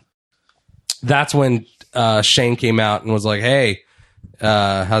 But that's when Shane came out and was like, hey,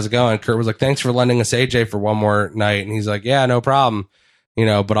 how's it going? Kurt was like, thanks for lending us AJ for one more night. And he's like, yeah, no problem.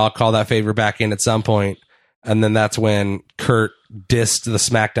 But I'll call that favor back in at some point. And then that's when Kurt dissed the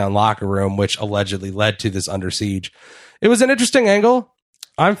SmackDown locker room, which allegedly led to this Under Siege. It was an interesting angle.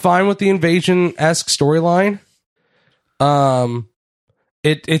 I'm fine with the Invasion-esque storyline.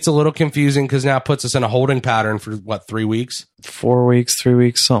 It's a little confusing because now it puts us in a holding pattern for 3 weeks? 4 weeks, 3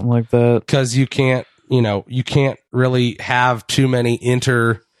 weeks, something like that. Because you can't really have too many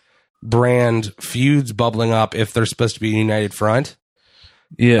inter-brand feuds bubbling up if they're supposed to be a united front.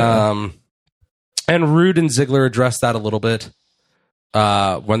 Yeah. And Rude and Ziggler addressed that a little bit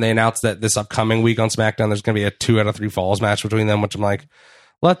when they announced that this upcoming week on SmackDown there's going to be a 2 out of 3 falls match between them, which I'm like,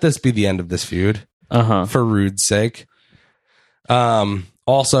 let this be the end of this feud for Rude's sake.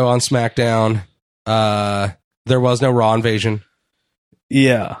 Also on SmackDown, there was no Raw Invasion.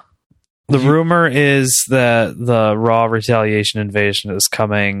 Yeah. The rumor is that the Raw Retaliation Invasion is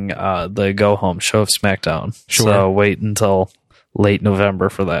coming the go-home show of SmackDown. Sure. So wait until late November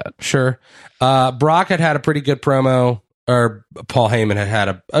for that. Sure. Brock had a pretty good promo, or Paul Heyman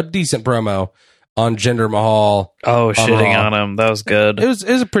had a decent promo on Jinder Mahal. Oh, shitting on him. That was good.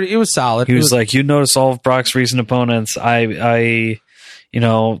 It was solid. He was like, you notice all of Brock's recent opponents. I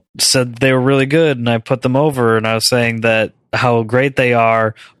said they were really good, and I put them over, and I was saying that how great they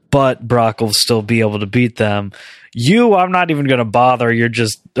are, but Brock will still be able to beat them. I'm not even going to bother. You're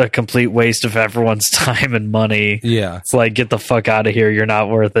just a complete waste of everyone's time and money. Yeah. It's like, get the fuck out of here. You're not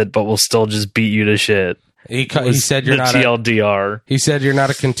worth it, but we'll still just beat you to shit. He said you're not TLDR. He said you're not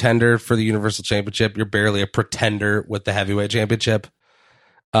a contender for the Universal Championship. You're barely a pretender with the Heavyweight Championship.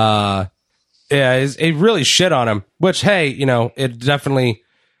 It really shit on him, which, hey, it definitely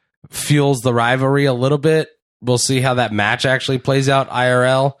fuels the rivalry a little bit. We'll see how that match actually plays out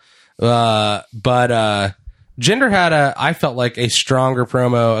IRL. But Jinder had I felt like a stronger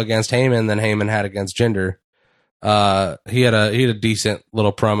promo against Heyman than Heyman had against Jinder. He had a decent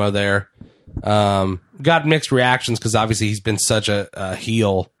little promo there. Got mixed reactions because obviously he's been such a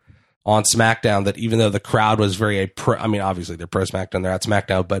heel on SmackDown that even though the crowd was very obviously they're pro SmackDown, they're at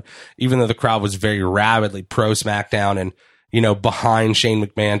SmackDown, but even though the crowd was very rabidly pro SmackDown and behind Shane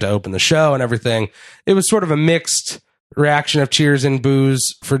McMahon to open the show and everything, it was sort of a mixed reaction of cheers and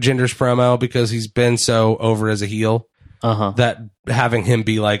boos for Jinder's promo because he's been so over as a heel that having him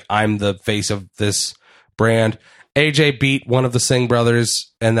be like, I'm the face of this brand. AJ beat one of the Singh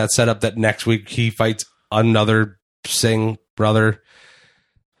brothers, and that set up that next week he fights another Singh brother.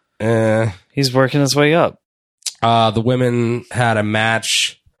 He's working his way up. The women had a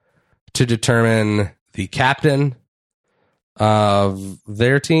match to determine the captain of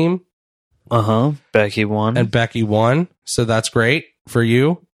their team. Becky won. And Becky won. So that's great for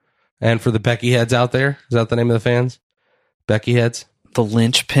you and for the Becky heads out there. Is that the name of the fans? Becky heads? The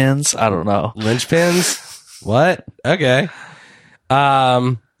linchpins? I don't know. Linchpins? What? Okay.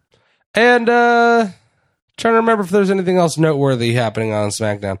 And trying to remember if there's anything else noteworthy happening on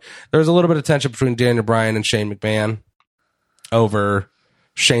SmackDown. There was a little bit of tension between Daniel Bryan and Shane McMahon over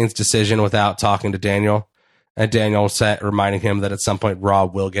Shane's decision without talking to Daniel. And Daniel reminding him that at some point Raw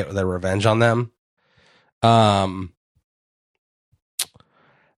will get their revenge on them. I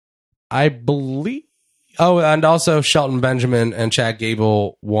believe... Oh, and also Shelton Benjamin and Chad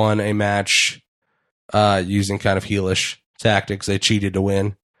Gable won a match using kind of heelish tactics. They cheated to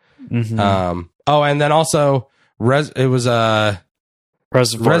win. And then also it was a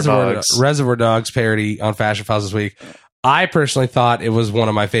Reservoir Dogs parody on Fashion Files this week. I personally thought it was one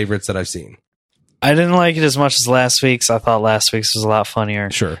of my favorites that I've seen. I didn't like it as much as last week's. I thought last week's was a lot funnier.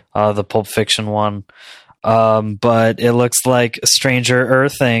 Sure. The Pulp Fiction one. But it looks like Stranger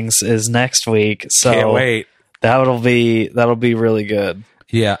Earth Things is next week. So can't wait. That'll be really good.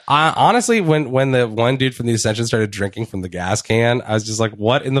 Yeah. Honestly, when the one dude from the Ascension started drinking from the gas can, I was just like,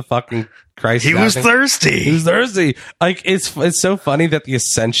 what in the fucking Christ? He was thirsty. He was thirsty. Like, it's so funny that the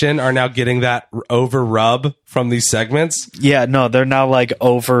Ascension are now getting that over rub from these segments. Yeah, no, they're now like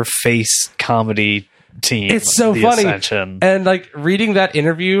over face comedy team. It's so funny. Ascension. And like reading that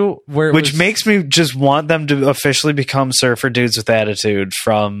interview which makes me just want them to officially become Surfer Dudes with Attitude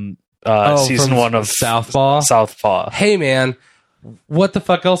from season from 1 of Southpaw. Hey, man, what the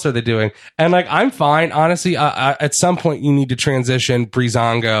fuck else are they doing? And like, I'm fine. Honestly, at some point, you need to transition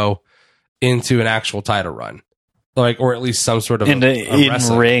Breezango into an actual title run, like, or at least some sort of in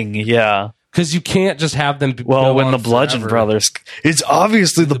ring, yeah. Because you can't just have them. Well, when the Bludgeon Brothers, it's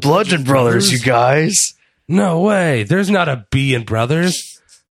obviously the Bludgeon Brothers, you guys. No way. There's not a B in Brothers.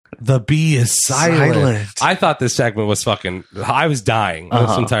 The B is silent. I thought this segment was fucking. I was dying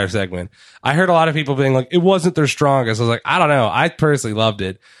this entire segment. I heard a lot of people being like, "It wasn't their strongest." I was like, I don't know. I personally loved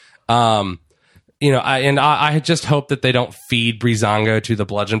it. I just hope that they don't feed Breezango to the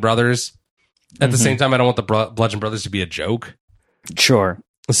Bludgeon Brothers. At the same time, I don't want the Bludgeon Brothers to be a joke. Sure.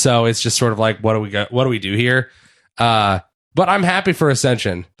 So it's just sort of like, what do we got? What do we do here? But I'm happy for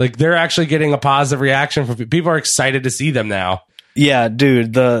Ascension. Like, they're actually getting a positive reaction from people. Are excited to see them now. Yeah,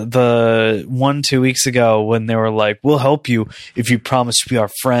 dude. The 1-2 weeks ago when they were like, "We'll help you if you promise to be our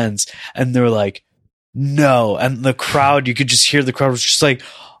friends," and they were like, "No," and the crowd, you could just hear the crowd was just like,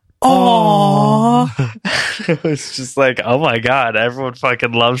 "Aww." It was just like, oh my god, everyone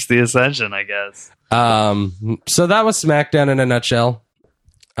fucking loves the Ascension, I guess. So that was SmackDown in a nutshell.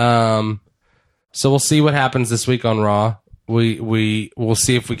 So we'll see what happens this week on Raw. We'll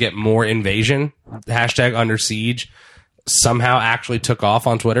see if we get more Invasion. Hashtag Under Siege somehow actually took off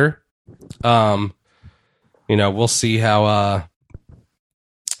on Twitter. We'll see how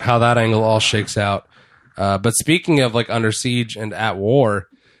that angle all shakes out. But speaking of like Under Siege and At War,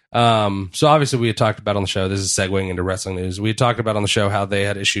 so obviously we had talked about on the show, this is segueing into wrestling news. We had talked about on the show how they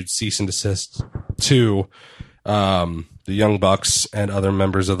had issued cease and desist to the Young Bucks and other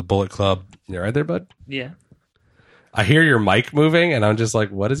members of the Bullet Club. You right there, bud? Yeah. I hear your mic moving, and I'm just like,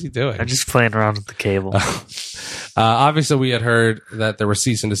 what is he doing? I'm just playing around with the cable. Obviously, we had heard that there were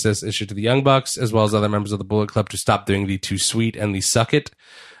cease and desist issued to the Young Bucks, as well as other members of the Bullet Club, to stop doing the Too Sweet and the Suck It.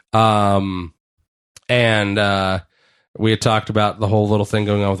 We had talked about the whole little thing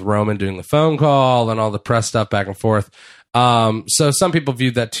going on with Roman doing the phone call and all the press stuff back and forth. So some people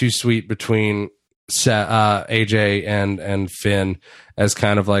viewed that Too Sweet between AJ and Finn as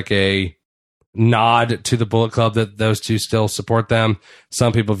kind of like a nod to the Bullet Club that those two still support them.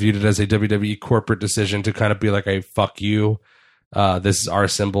 Some people viewed it as a WWE corporate decision to kind of be like a fuck you. This is our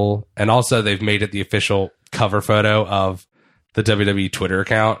symbol. And also they've made it the official cover photo of the WWE Twitter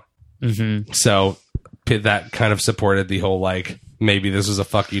account. Mm-hmm. So that kind of supported the whole, like, maybe this was a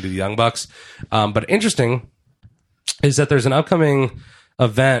fuck you to the Young Bucks. But interesting is that there's an upcoming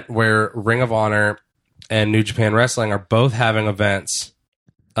event where Ring of Honor and New Japan Wrestling are both having events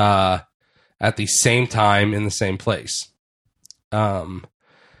at the same time in the same place. I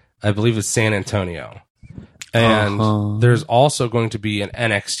believe it's San Antonio. And there's also going to be an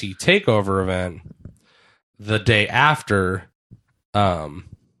NXT TakeOver event the day after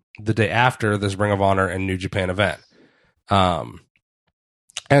this Ring of Honor and New Japan event. And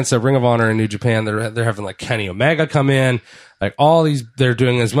so Ring of Honor and New Japan, they're having like Kenny Omega come in, like all these, they're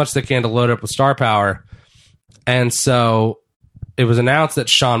doing as much as they can to load up with star power. And so it was announced that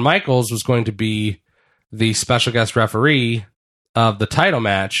Shawn Michaels was going to be the special guest referee of the title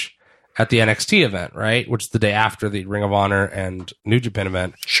match at the NXT event, right? Which is the day after the Ring of Honor and New Japan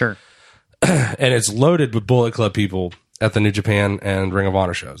event. Sure. And it's loaded with Bullet Club people at the New Japan and Ring of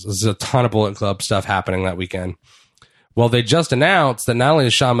Honor shows. There's a ton of Bullet Club stuff happening that weekend. Well, they just announced that not only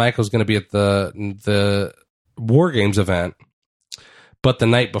is Shawn Michaels going to be at the War Games event, but the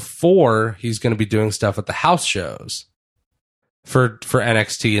night before, he's going to be doing stuff at the house shows for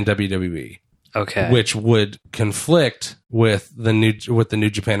NXT and WWE. Okay. Which would conflict with the New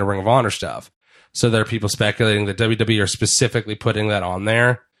Japan and Ring of Honor stuff. So there are people speculating that WWE are specifically putting that on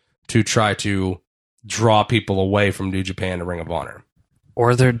there to try to draw people away from New Japan and Ring of Honor.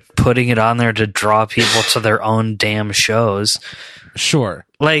 Or they're putting it on there to draw people to their own damn shows. Sure.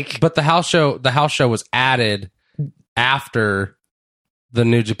 But the house show was added after the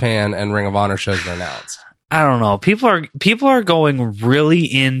New Japan and Ring of Honor shows were announced. I don't know. People are going really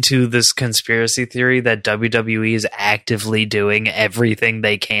into this conspiracy theory that WWE is actively doing everything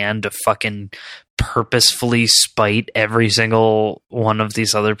they can to fucking purposefully spite every single one of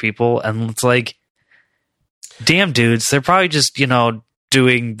these other people. And it's like, damn dudes, they're probably just,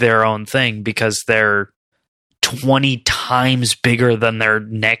 doing their own thing because they're 20 times bigger than their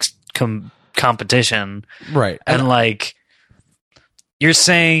next competition. Right. And like, You're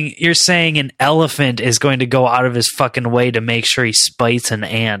saying an elephant is going to go out of his fucking way to make sure he spites an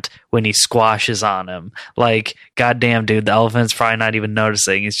ant when he squashes on him. Like, goddamn, dude, the elephant's probably not even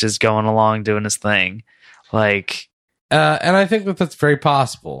noticing. He's just going along doing his thing. Like, and I think that that's very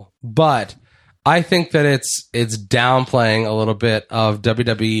possible. But I think that it's downplaying a little bit of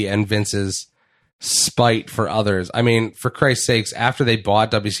WWE and Vince's spite for others. I mean, for Christ's sakes, after they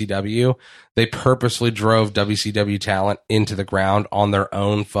bought WCW, they purposely drove WCW talent into the ground on their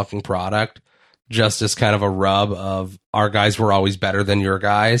own fucking product, just as kind of a rub of our guys were always better than your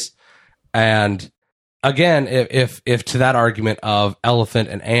guys. And again, if to that argument of elephant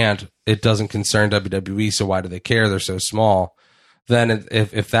and ant, it doesn't concern WWE, so why do they care? They're so small. Then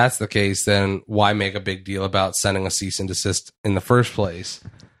if that's the case, then why make a big deal about sending a cease and desist in the first place?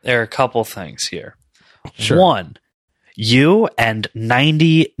 There are a couple things here. Sure. One, you and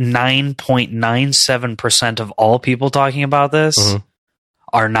 99.97% of all people talking about this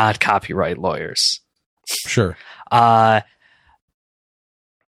are not copyright lawyers. Sure. WWE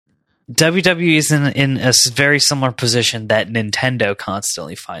is in a very similar position that Nintendo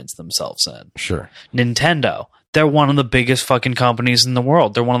constantly finds themselves in. Sure. Nintendo, they're one of the biggest fucking companies in the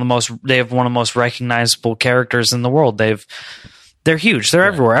world. They have one of the most recognizable characters in the world. They're huge. They're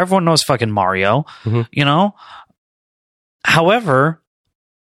everywhere. Everyone knows fucking Mario, you know? However,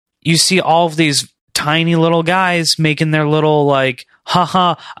 you see all of these tiny little guys making their little like,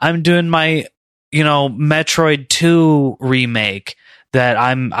 haha, I'm doing my, Metroid 2 remake that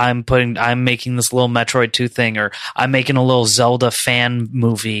I'm making this little Metroid 2 thing, or I'm making a little Zelda fan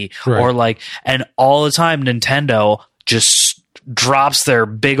movie, or like, and all the time Nintendo just drops their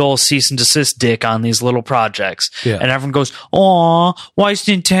big old cease and desist dick on these little projects. Yeah. And everyone goes, "Aw, why's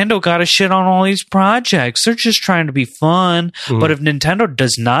Nintendo got to shit on all these projects? They're just trying to be fun." But if Nintendo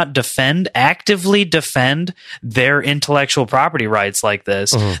does not actively defend their intellectual property rights like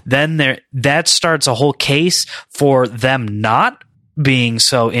this, then that starts a whole case for them not being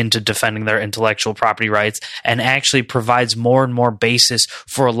so into defending their intellectual property rights, and actually provides more and more basis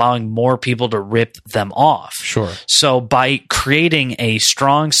for allowing more people to rip them off. Sure. So by creating a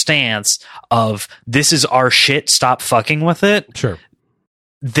strong stance of this is our shit, stop fucking with it. Sure.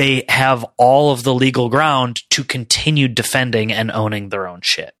 They have all of the legal ground to continue defending and owning their own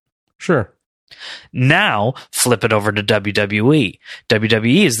shit. Sure. Now flip it over to WWE.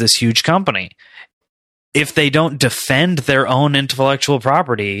 WWE is this huge company. If they don't defend their own intellectual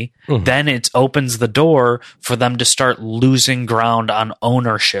property, then it opens the door for them to start losing ground on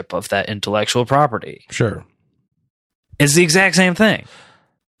ownership of that intellectual property. Sure. It's the exact same thing.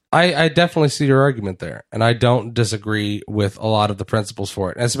 I definitely see your argument there, and I don't disagree with a lot of the principles for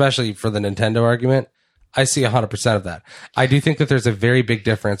it, especially for the Nintendo argument. I see 100% of that. I do think that there's a very big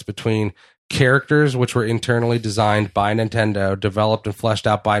difference between characters which were internally designed by Nintendo, developed and fleshed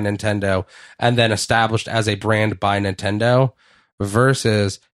out by Nintendo, and then established as a brand by Nintendo,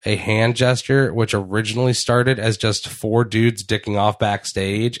 versus a hand gesture which originally started as just four dudes dicking off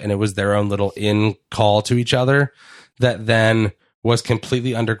backstage, and it was their own little in call to each other, that then was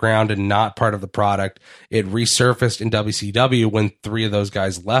completely underground and not part of the product. It resurfaced in WCW when three of those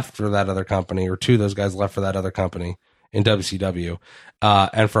guys left for that other company, or two of those guys left for that other company in WCW.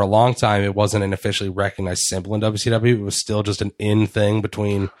 And for a long time, it wasn't an officially recognized symbol in WCW. It was still just an in thing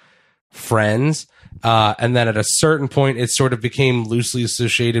between friends. And then at a certain point, it sort of became loosely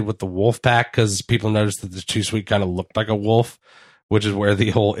associated with the Wolf Pack, because people noticed that the Too Sweet kind of looked like a wolf, which is where the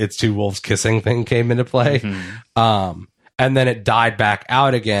whole It's Two Wolves Kissing thing came into play. And then it died back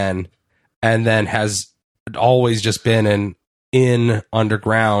out again, and then has always just been an in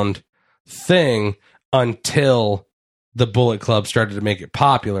underground thing until the Bullet Club started to make it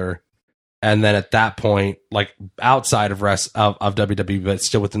popular. And then at that point, like outside of WWE, but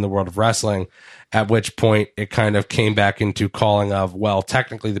still within the world of wrestling, at which point it kind of came back into calling of, well,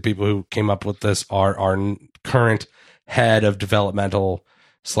 technically the people who came up with this are our current head of developmental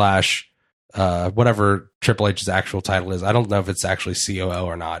 / whatever Triple H's actual title is. I don't know if it's actually COO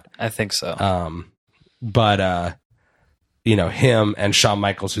or not. I think so. But him and Shawn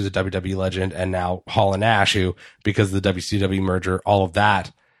Michaels, who's a WWE legend, and now Hall and Nash, who, because of the WCW merger, all of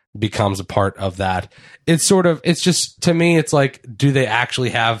that becomes a part of that. It's just, to me, it's like, do they actually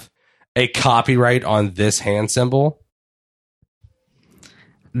have a copyright on this hand symbol?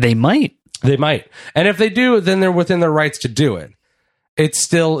 They might. And if they do, then they're within their rights to do it. It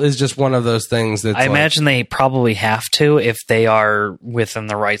still is just one of those things that I imagine they probably have to, if they are within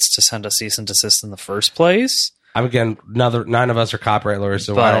the rights to send a cease and desist in the first place. Again, none of us are copyright lawyers,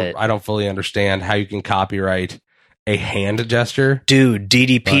 so I don't fully understand how you can copyright a hand gesture. Dude,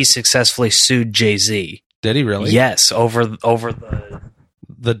 DDP successfully sued Jay-Z. Did he really? Yes, over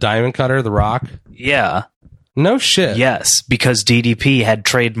the Diamond Cutter, the Rock? Yeah. No shit. Yes, because DDP had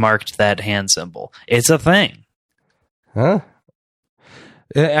trademarked that hand symbol. It's a thing. Huh?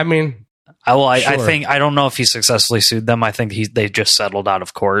 I mean, I think I don't know if he successfully sued them. I think they just settled out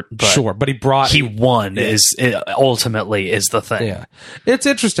of court. But sure, but he won. Ultimately is the thing. Yeah, it's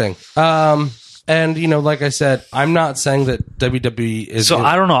interesting. And like I said, I'm not saying that WWE is. So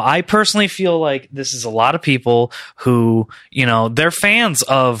I don't know. I personally feel like this is a lot of people who, they're fans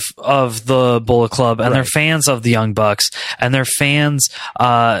of the Bullet Club, and they're fans of the Young Bucks, and they're fans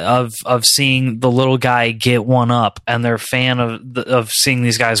of seeing the little guy get one up, and they're fan of seeing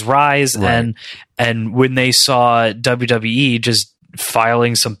these guys rise. Right. And when they saw WWE just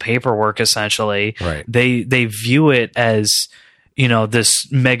filing some paperwork, essentially, right. they view it as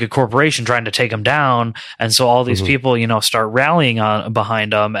this mega corporation trying to take them down. And so all these people, start rallying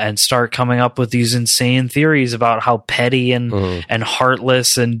behind them and start coming up with these insane theories about how petty and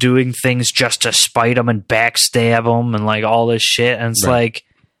heartless and doing things just to spite them and backstab them and like all this shit. And it's like,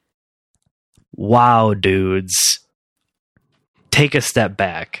 wow, dudes, take a step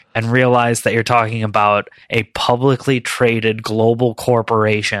back and realize that you're talking about a publicly traded global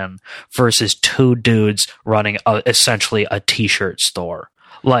corporation versus two dudes running essentially a t-shirt store.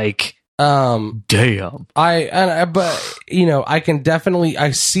 Like, damn. But I can definitely,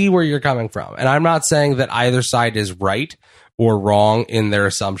 I see where you're coming from, and I'm not saying that either side is right or wrong in their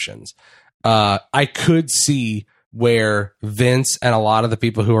assumptions. I could see where Vince and a lot of the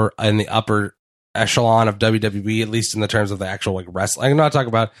people who are in the upper echelon of WWE, at least in the terms of the actual like wrestling. I'm not talking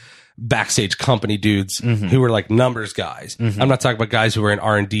about backstage company dudes who are like numbers guys. I'm not talking about guys who are in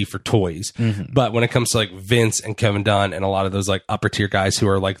R&D for toys. But when it comes to like Vince and Kevin Dunn and a lot of those like upper tier guys who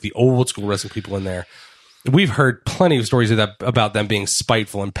are like the old school wrestling people in there, we've heard plenty of stories about them being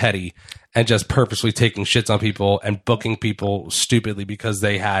spiteful and petty and just purposely taking shits on people and booking people stupidly because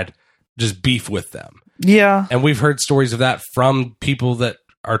they had just beef with them. Yeah. And we've heard stories of that from people that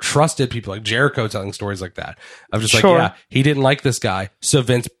are trusted people, like Jericho telling stories like that. Of just like, yeah, he didn't like this guy, so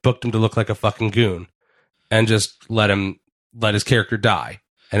Vince booked him to look like a fucking goon and just let his character die,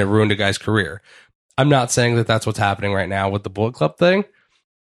 and it ruined a guy's career. I'm not saying that that's what's happening right now with the Bullet Club thing.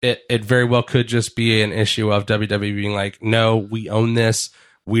 It very well could just be an issue of WWE being like, no, we own this.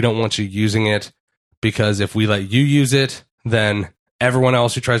 We don't want you using it, because if we let you use it, then everyone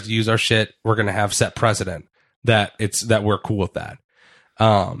else who tries to use our shit, we're going to have set precedent that we're cool with that.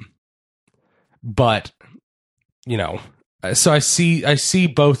 But so I see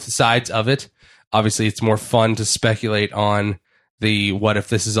both sides of it. Obviously it's more fun to speculate on the, what if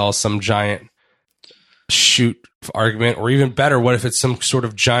this is all some giant shoot argument, or even better, what if it's some sort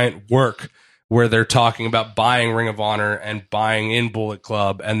of giant work where they're talking about buying Ring of Honor and buying in Bullet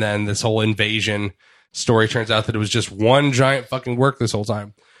Club, and then this whole invasion story turns out that it was just one giant fucking work this whole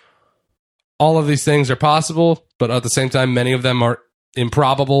time. All of these things are possible, but at the same time, many of them are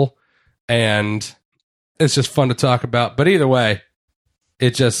improbable, and it's just fun to talk about. But either way,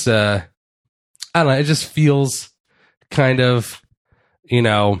 it just I don't know, it just feels kind of, I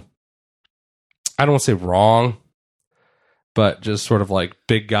don't want to say wrong, but just sort of like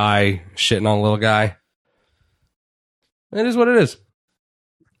big guy shitting on little guy. It is what it is.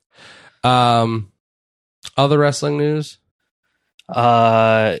 Other wrestling news,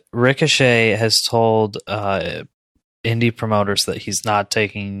 Ricochet has told indie promoters that he's not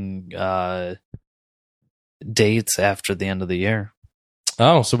taking dates after the end of the year.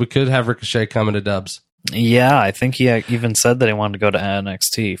 Oh, so we could have Ricochet coming to Dubs. Yeah, I think he even said that he wanted to go to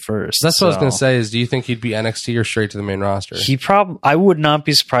NXT first. That's what I was going to say, is do you think he'd be NXT or straight to the main roster? I would not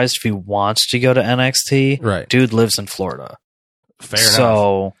be surprised if he wants to go to NXT. Right. Dude lives in Florida. Fair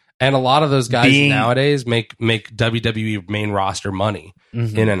enough. And a lot of those guys nowadays make WWE main roster money in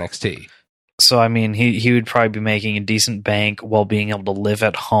NXT. So, I mean, he would probably be making a decent bank while being able to live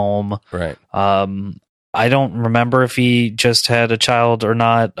at home. Right. I don't remember if he just had a child or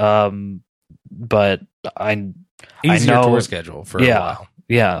not, but Easier I know tour schedule for a while.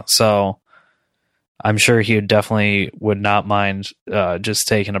 Yeah, so I'm sure he would not mind just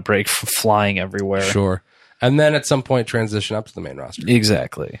taking a break from flying everywhere. Sure. And then at some point transition up to the main roster.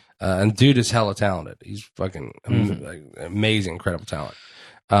 Exactly. And dude is hella talented. He's fucking amazing, incredible talent.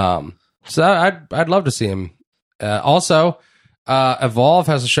 So I'd love to see him. Also, Evolve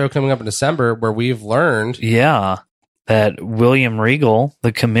has a show coming up in December where we've learned, that William Regal,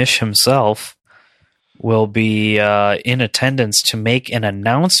 the commish himself, will be in attendance to make an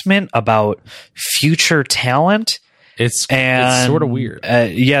announcement about future talent. It's sort of weird.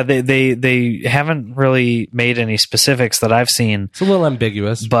 They haven't really made any specifics that I've seen. It's a little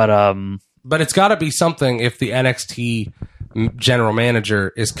ambiguous, but it's got to be something if the NXT general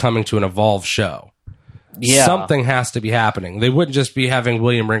manager is coming to an Evolve show. Yeah. Something has to be happening. They wouldn't just be having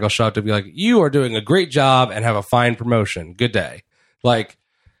William Regal show up to be like, you are doing a great job and have a fine promotion. Good day. Like,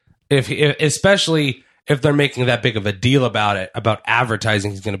 especially if they're making that big of a deal about it, about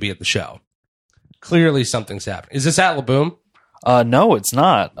advertising he's going to be at the show. Clearly something's happening. Is this at Laboom? No, it's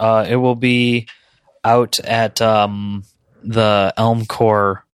not. It will be out at the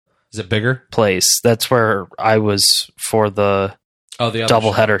Elmcore. Is it bigger? Place. That's where I was for the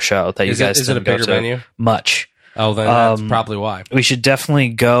doubleheader show that you guys is it a didn't go bigger to. venue? Much. Oh, then that's probably why. We should definitely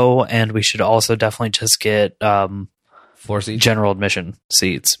go, and we should also definitely just get floor seats, general admission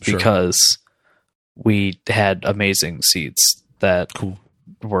seats, because we had amazing seats that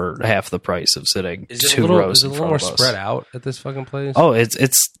were half the price of sitting two rows in front of us. Is it a little more spread out at this fucking place? Oh, it's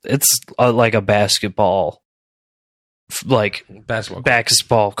like a basketball,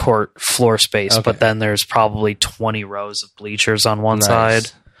 basketball court floor space, but then there's probably 20 rows of bleachers on one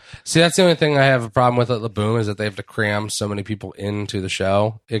side. See, that's the only thing I have a problem with at Laboom is that they have to cram so many people into the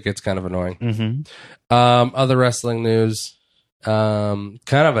show. It gets kind of annoying. Mm-hmm. Other wrestling news, kind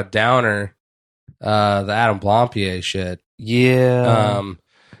of a downer. The Adam Blampier shit. Yeah.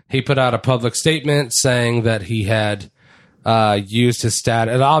 He put out a public statement saying that he had used his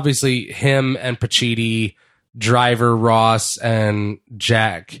status. And obviously, him and Pacitti, Driver, Ross, and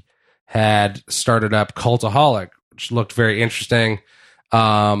Jack had started up Cultaholic, which looked very interesting.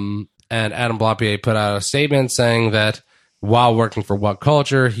 And Adam Blampier put out a statement saying that while working for What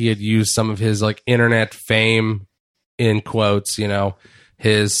Culture, he had used some of his internet fame, in quotes,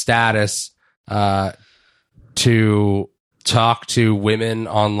 his status, to talk to women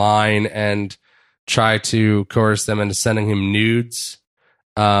online and try to coerce them into sending him nudes.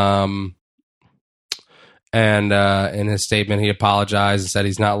 And in his statement, he apologized and said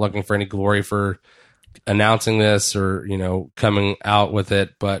he's not looking for any glory for announcing this or, coming out with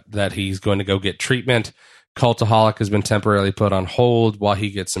it, but that he's going to go get treatment. Cultaholic has been temporarily put on hold while he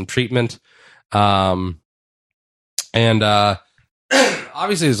gets some treatment. And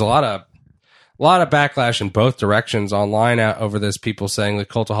obviously there's a lot of backlash in both directions online over this. People saying that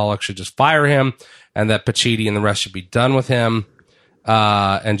Cultaholic should just fire him and that Pacitti and the rest should be done with him,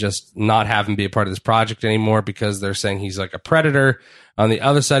 and just not have him be a part of this project anymore because they're saying he's like a predator. On the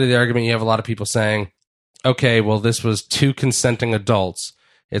other side of the argument, you have a lot of people saying, okay, well, this was two consenting adults.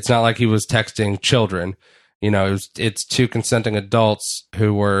 It's not like he was texting children. It's two consenting adults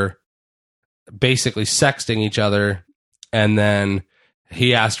who were basically sexting each other, and then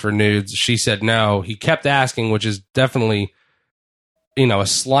he asked for nudes. She said no. He kept asking, which is definitely, a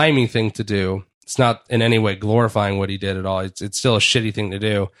slimy thing to do. It's not in any way glorifying what he did at all. It's still a shitty thing to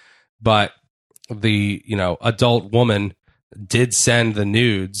do. But the, adult woman did send the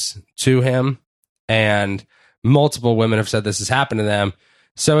nudes to him, and multiple women have said this has happened to them.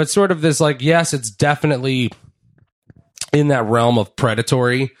 So it's sort of this yes, it's definitely in that realm of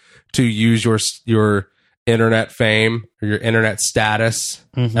predatory to use your internet fame or your internet status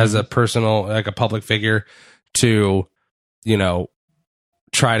as a personal, like a public figure to,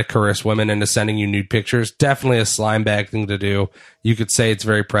 try to coerce women into sending you nude pictures. Definitely a slime bag thing to do. You could say it's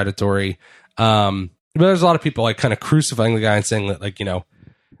very predatory. But there's a lot of people kind of crucifying the guy and saying that,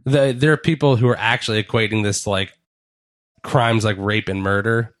 there are people who are actually equating this to crimes like rape and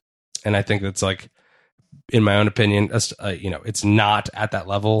murder. And I think that's in my own opinion, it's not at that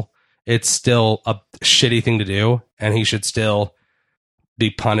level. It's still a shitty thing to do, and he should still be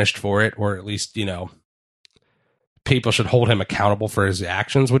punished for it, or at least, people should hold him accountable for his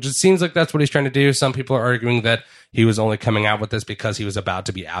actions, which it seems like that's what he's trying to do. Some people are arguing that he was only coming out with this because he was about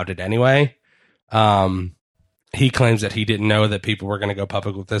to be outed anyway. He claims that he didn't know that people were going to go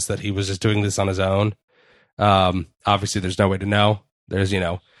public with this, that he was just doing this on his own. Obviously, there's no way to know. There's,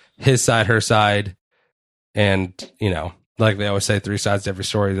 his side, her side, and, like they always say, 3 sides to every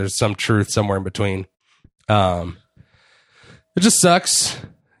story. There's some truth somewhere in between. It just sucks.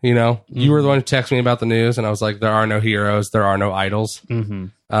 You were the one who texted me about the news, and I was like, there are no heroes. There are no idols. Mm-hmm.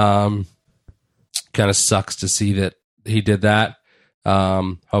 Kind of sucks to see that he did that.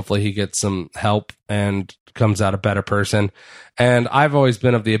 Hopefully he gets some help and comes out a better person. And I've always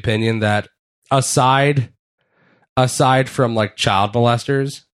been of the opinion that aside from child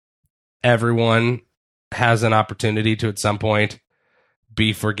molesters, everyone has an opportunity to at some point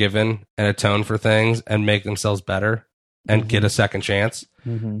be forgiven and atone for things and make themselves better and get a second chance.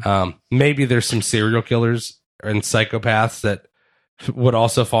 Maybe there's some serial killers and psychopaths that would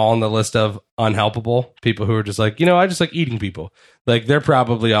also fall on the list of unhelpable people who are just I just like eating people. They're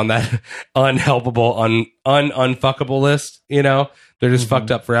probably on that unhelpable, unfuckable list. They're just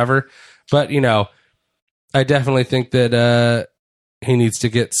fucked up forever. But, I definitely think that he needs to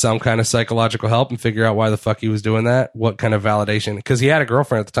get some kind of psychological help and figure out why the fuck he was doing that. What kind of validation, because he had a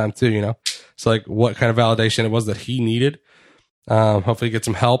girlfriend at the time too, So what kind of validation it was that he needed. Hopefully he gets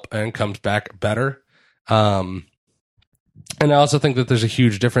some help and comes back better. And I also think that there's a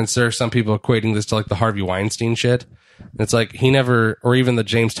huge difference. There are some people equating this to like the Harvey Weinstein shit. It's like he never, or even the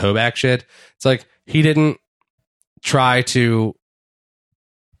James Toback shit. It's like he didn't try to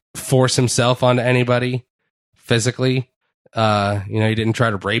force himself onto anybody physically. He didn't try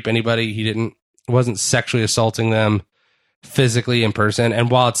to rape anybody. He wasn't sexually assaulting them physically in person.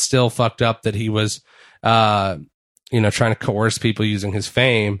 And while it's still fucked up that he was, trying to coerce people using his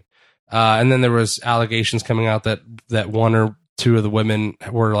fame. And then there was allegations coming out that one or two of the women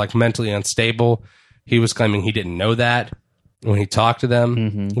were like mentally unstable. He was claiming he didn't know that when he talked to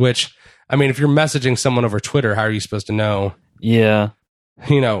them, which, I mean, if you're messaging someone over Twitter, how are you supposed to know? Yeah.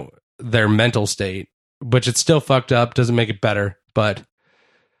 Their mental state, which it's still fucked up. Doesn't make it better, but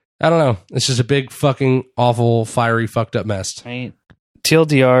I don't know. It's just a big fucking awful, fiery, fucked up mess. Right.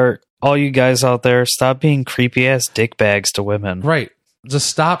 TLDR, all you guys out there, stop being creepy ass dick bags to women. Right. Just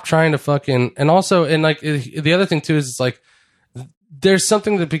stop trying to fucking, and also, and like the other thing too is it's like, there's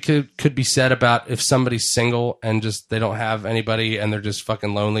something that could be said about if somebody's single and just they don't have anybody and they're just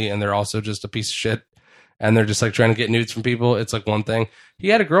fucking lonely and they're also just a piece of shit and they're just like trying to get nudes from people. It's like one thing. He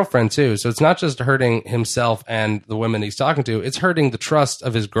had a girlfriend too, so it's not just hurting himself and the women he's talking to. It's hurting the trust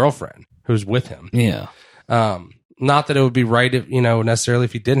of his girlfriend who's with him. Yeah. Not that it would be right if necessarily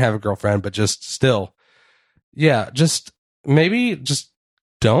if he didn't have a girlfriend, but just still, yeah. Just maybe just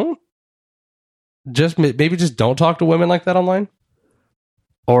don't. Maybe just don't talk to women like that online.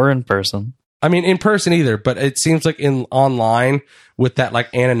 Or in person. I mean, in person either, but it seems like in online with that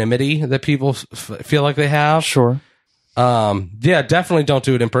like anonymity that people feel like they have. Sure. Yeah, definitely don't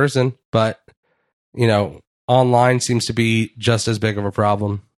do it in person, but online seems to be just as big of a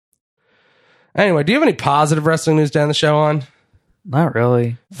problem. Anyway, do you have any positive wrestling news down the show on? Not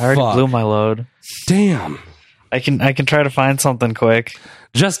really. I already blew my load. Damn. I can try to find something quick.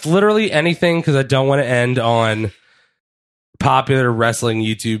 Just literally anything, because I don't want to end on popular wrestling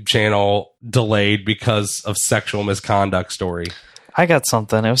YouTube channel delayed because of sexual misconduct story. I got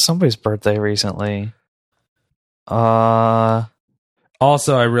something. It was somebody's birthday recently. Also,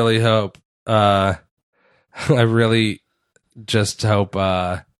 I really hope I really just hope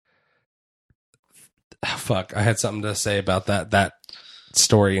fuck, I had something to say about that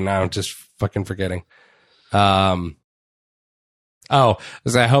story and now I'm just fucking forgetting. I hope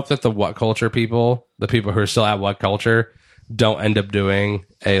that the What Culture people, the people who are still at What Culture, don't end up doing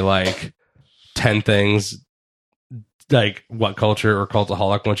a like 10 things like What Culture or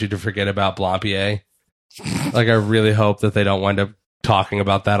Cultaholic wants you to forget about Blampier. Like, I really hope that they don't wind up talking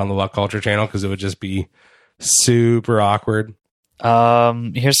about that on the What Culture channel because it would just be super awkward.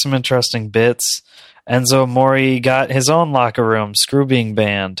 Here's some interesting bits. Enzo Amore got his own locker room. Screw being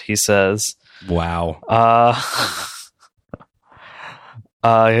banned, he says. Wow.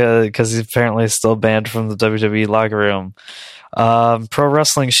 Because he's apparently still banned from the WWE locker room. Pro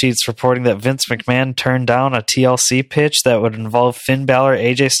Wrestling Sheets reporting that Vince McMahon turned down a TLC pitch that would involve Finn Balor,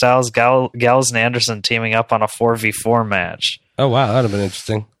 AJ Styles, Gallows, and Anderson teaming up on a 4v4 match. Oh, wow. That would have been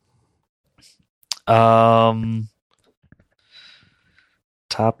interesting.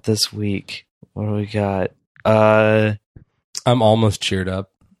 Top this week. What do we got? I'm almost cheered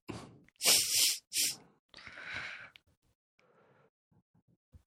up.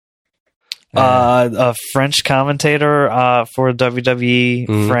 A French commentator for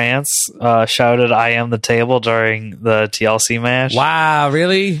WWE France shouted "I am the table" during the TLC match. Wow,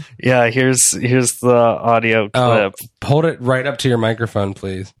 really? Yeah, here's the audio clip. Hold it right up to your microphone,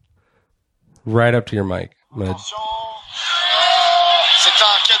 please. Right up to your mic.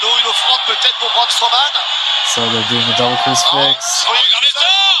 So they're doing a double crucifix.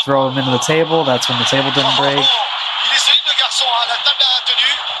 Throw him into the table. That's when the table didn't break.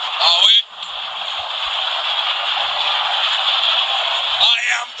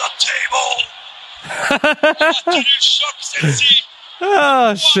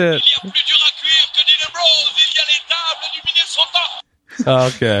 Oh shit.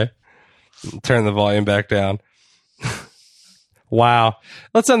 Okay. Turn the volume back down. Wow.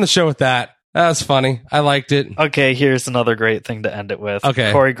 Let's end the show with that. That was funny. I liked it. Okay, here's another great thing to end it with.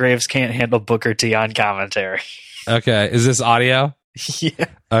 Okay. Corey Graves can't handle Booker T on commentary. Okay. Is this audio?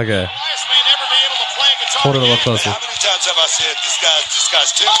 Yeah. Okay. Hold it a little closer. How many times have I said this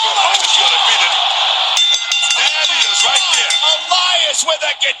guy's too good? Right there. Elias with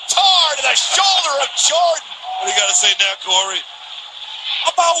a guitar to the shoulder of Jordan. What do you got to say now, Corey?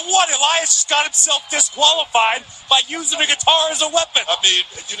 About what? Elias just got himself disqualified by using a guitar as a weapon. I mean,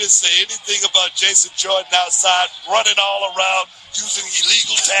 you didn't say anything about Jason Jordan outside running all around using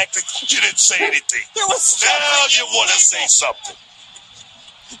illegal tactics. You didn't say anything. There was Now you something want to illegal. say something.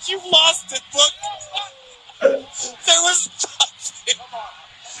 You lost it, look. There was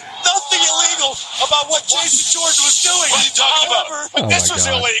nothing illegal about what Jason Jordan was doing. What are you talking However, about? Oh This my was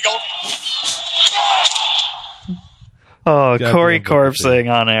God. illegal. Oh, Goddamn Corey bullshit.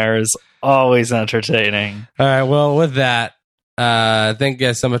 corpsing on air is always entertaining. All right. Well, with that, thank you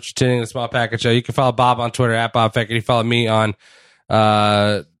guys so much for tuning in to the Small Package Show. You can follow Bob on Twitter at Bob Feckett. You follow me on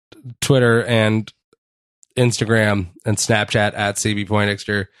Twitter and Instagram and Snapchat at CB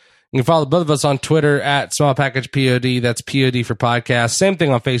Poindexter. You can follow both of us on Twitter at Small Package POD. That's POD for podcast. Same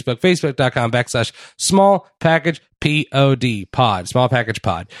thing on Facebook, facebook.com/Small Package POD pod, Small Package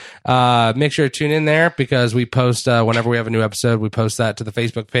Pod. Make sure to tune in there because we post, whenever we have a new episode, we post that to the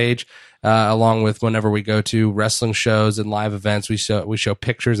Facebook page, along with whenever we go to wrestling shows and live events, we show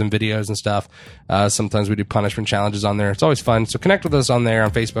pictures and videos and stuff. Sometimes we do punishment challenges on there. It's always fun. So connect with us on there on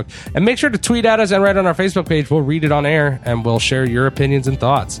Facebook and make sure to tweet at us and write on our Facebook page. We'll read it on air and we'll share your opinions and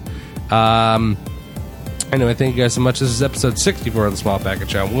thoughts. Anyway, thank you guys so much. This is episode 64 of the Small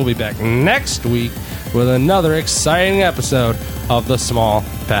Package Show. We'll be back next week with another exciting episode of the Small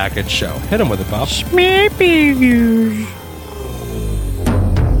Package Show. Hit them with it, Bob. Maybe.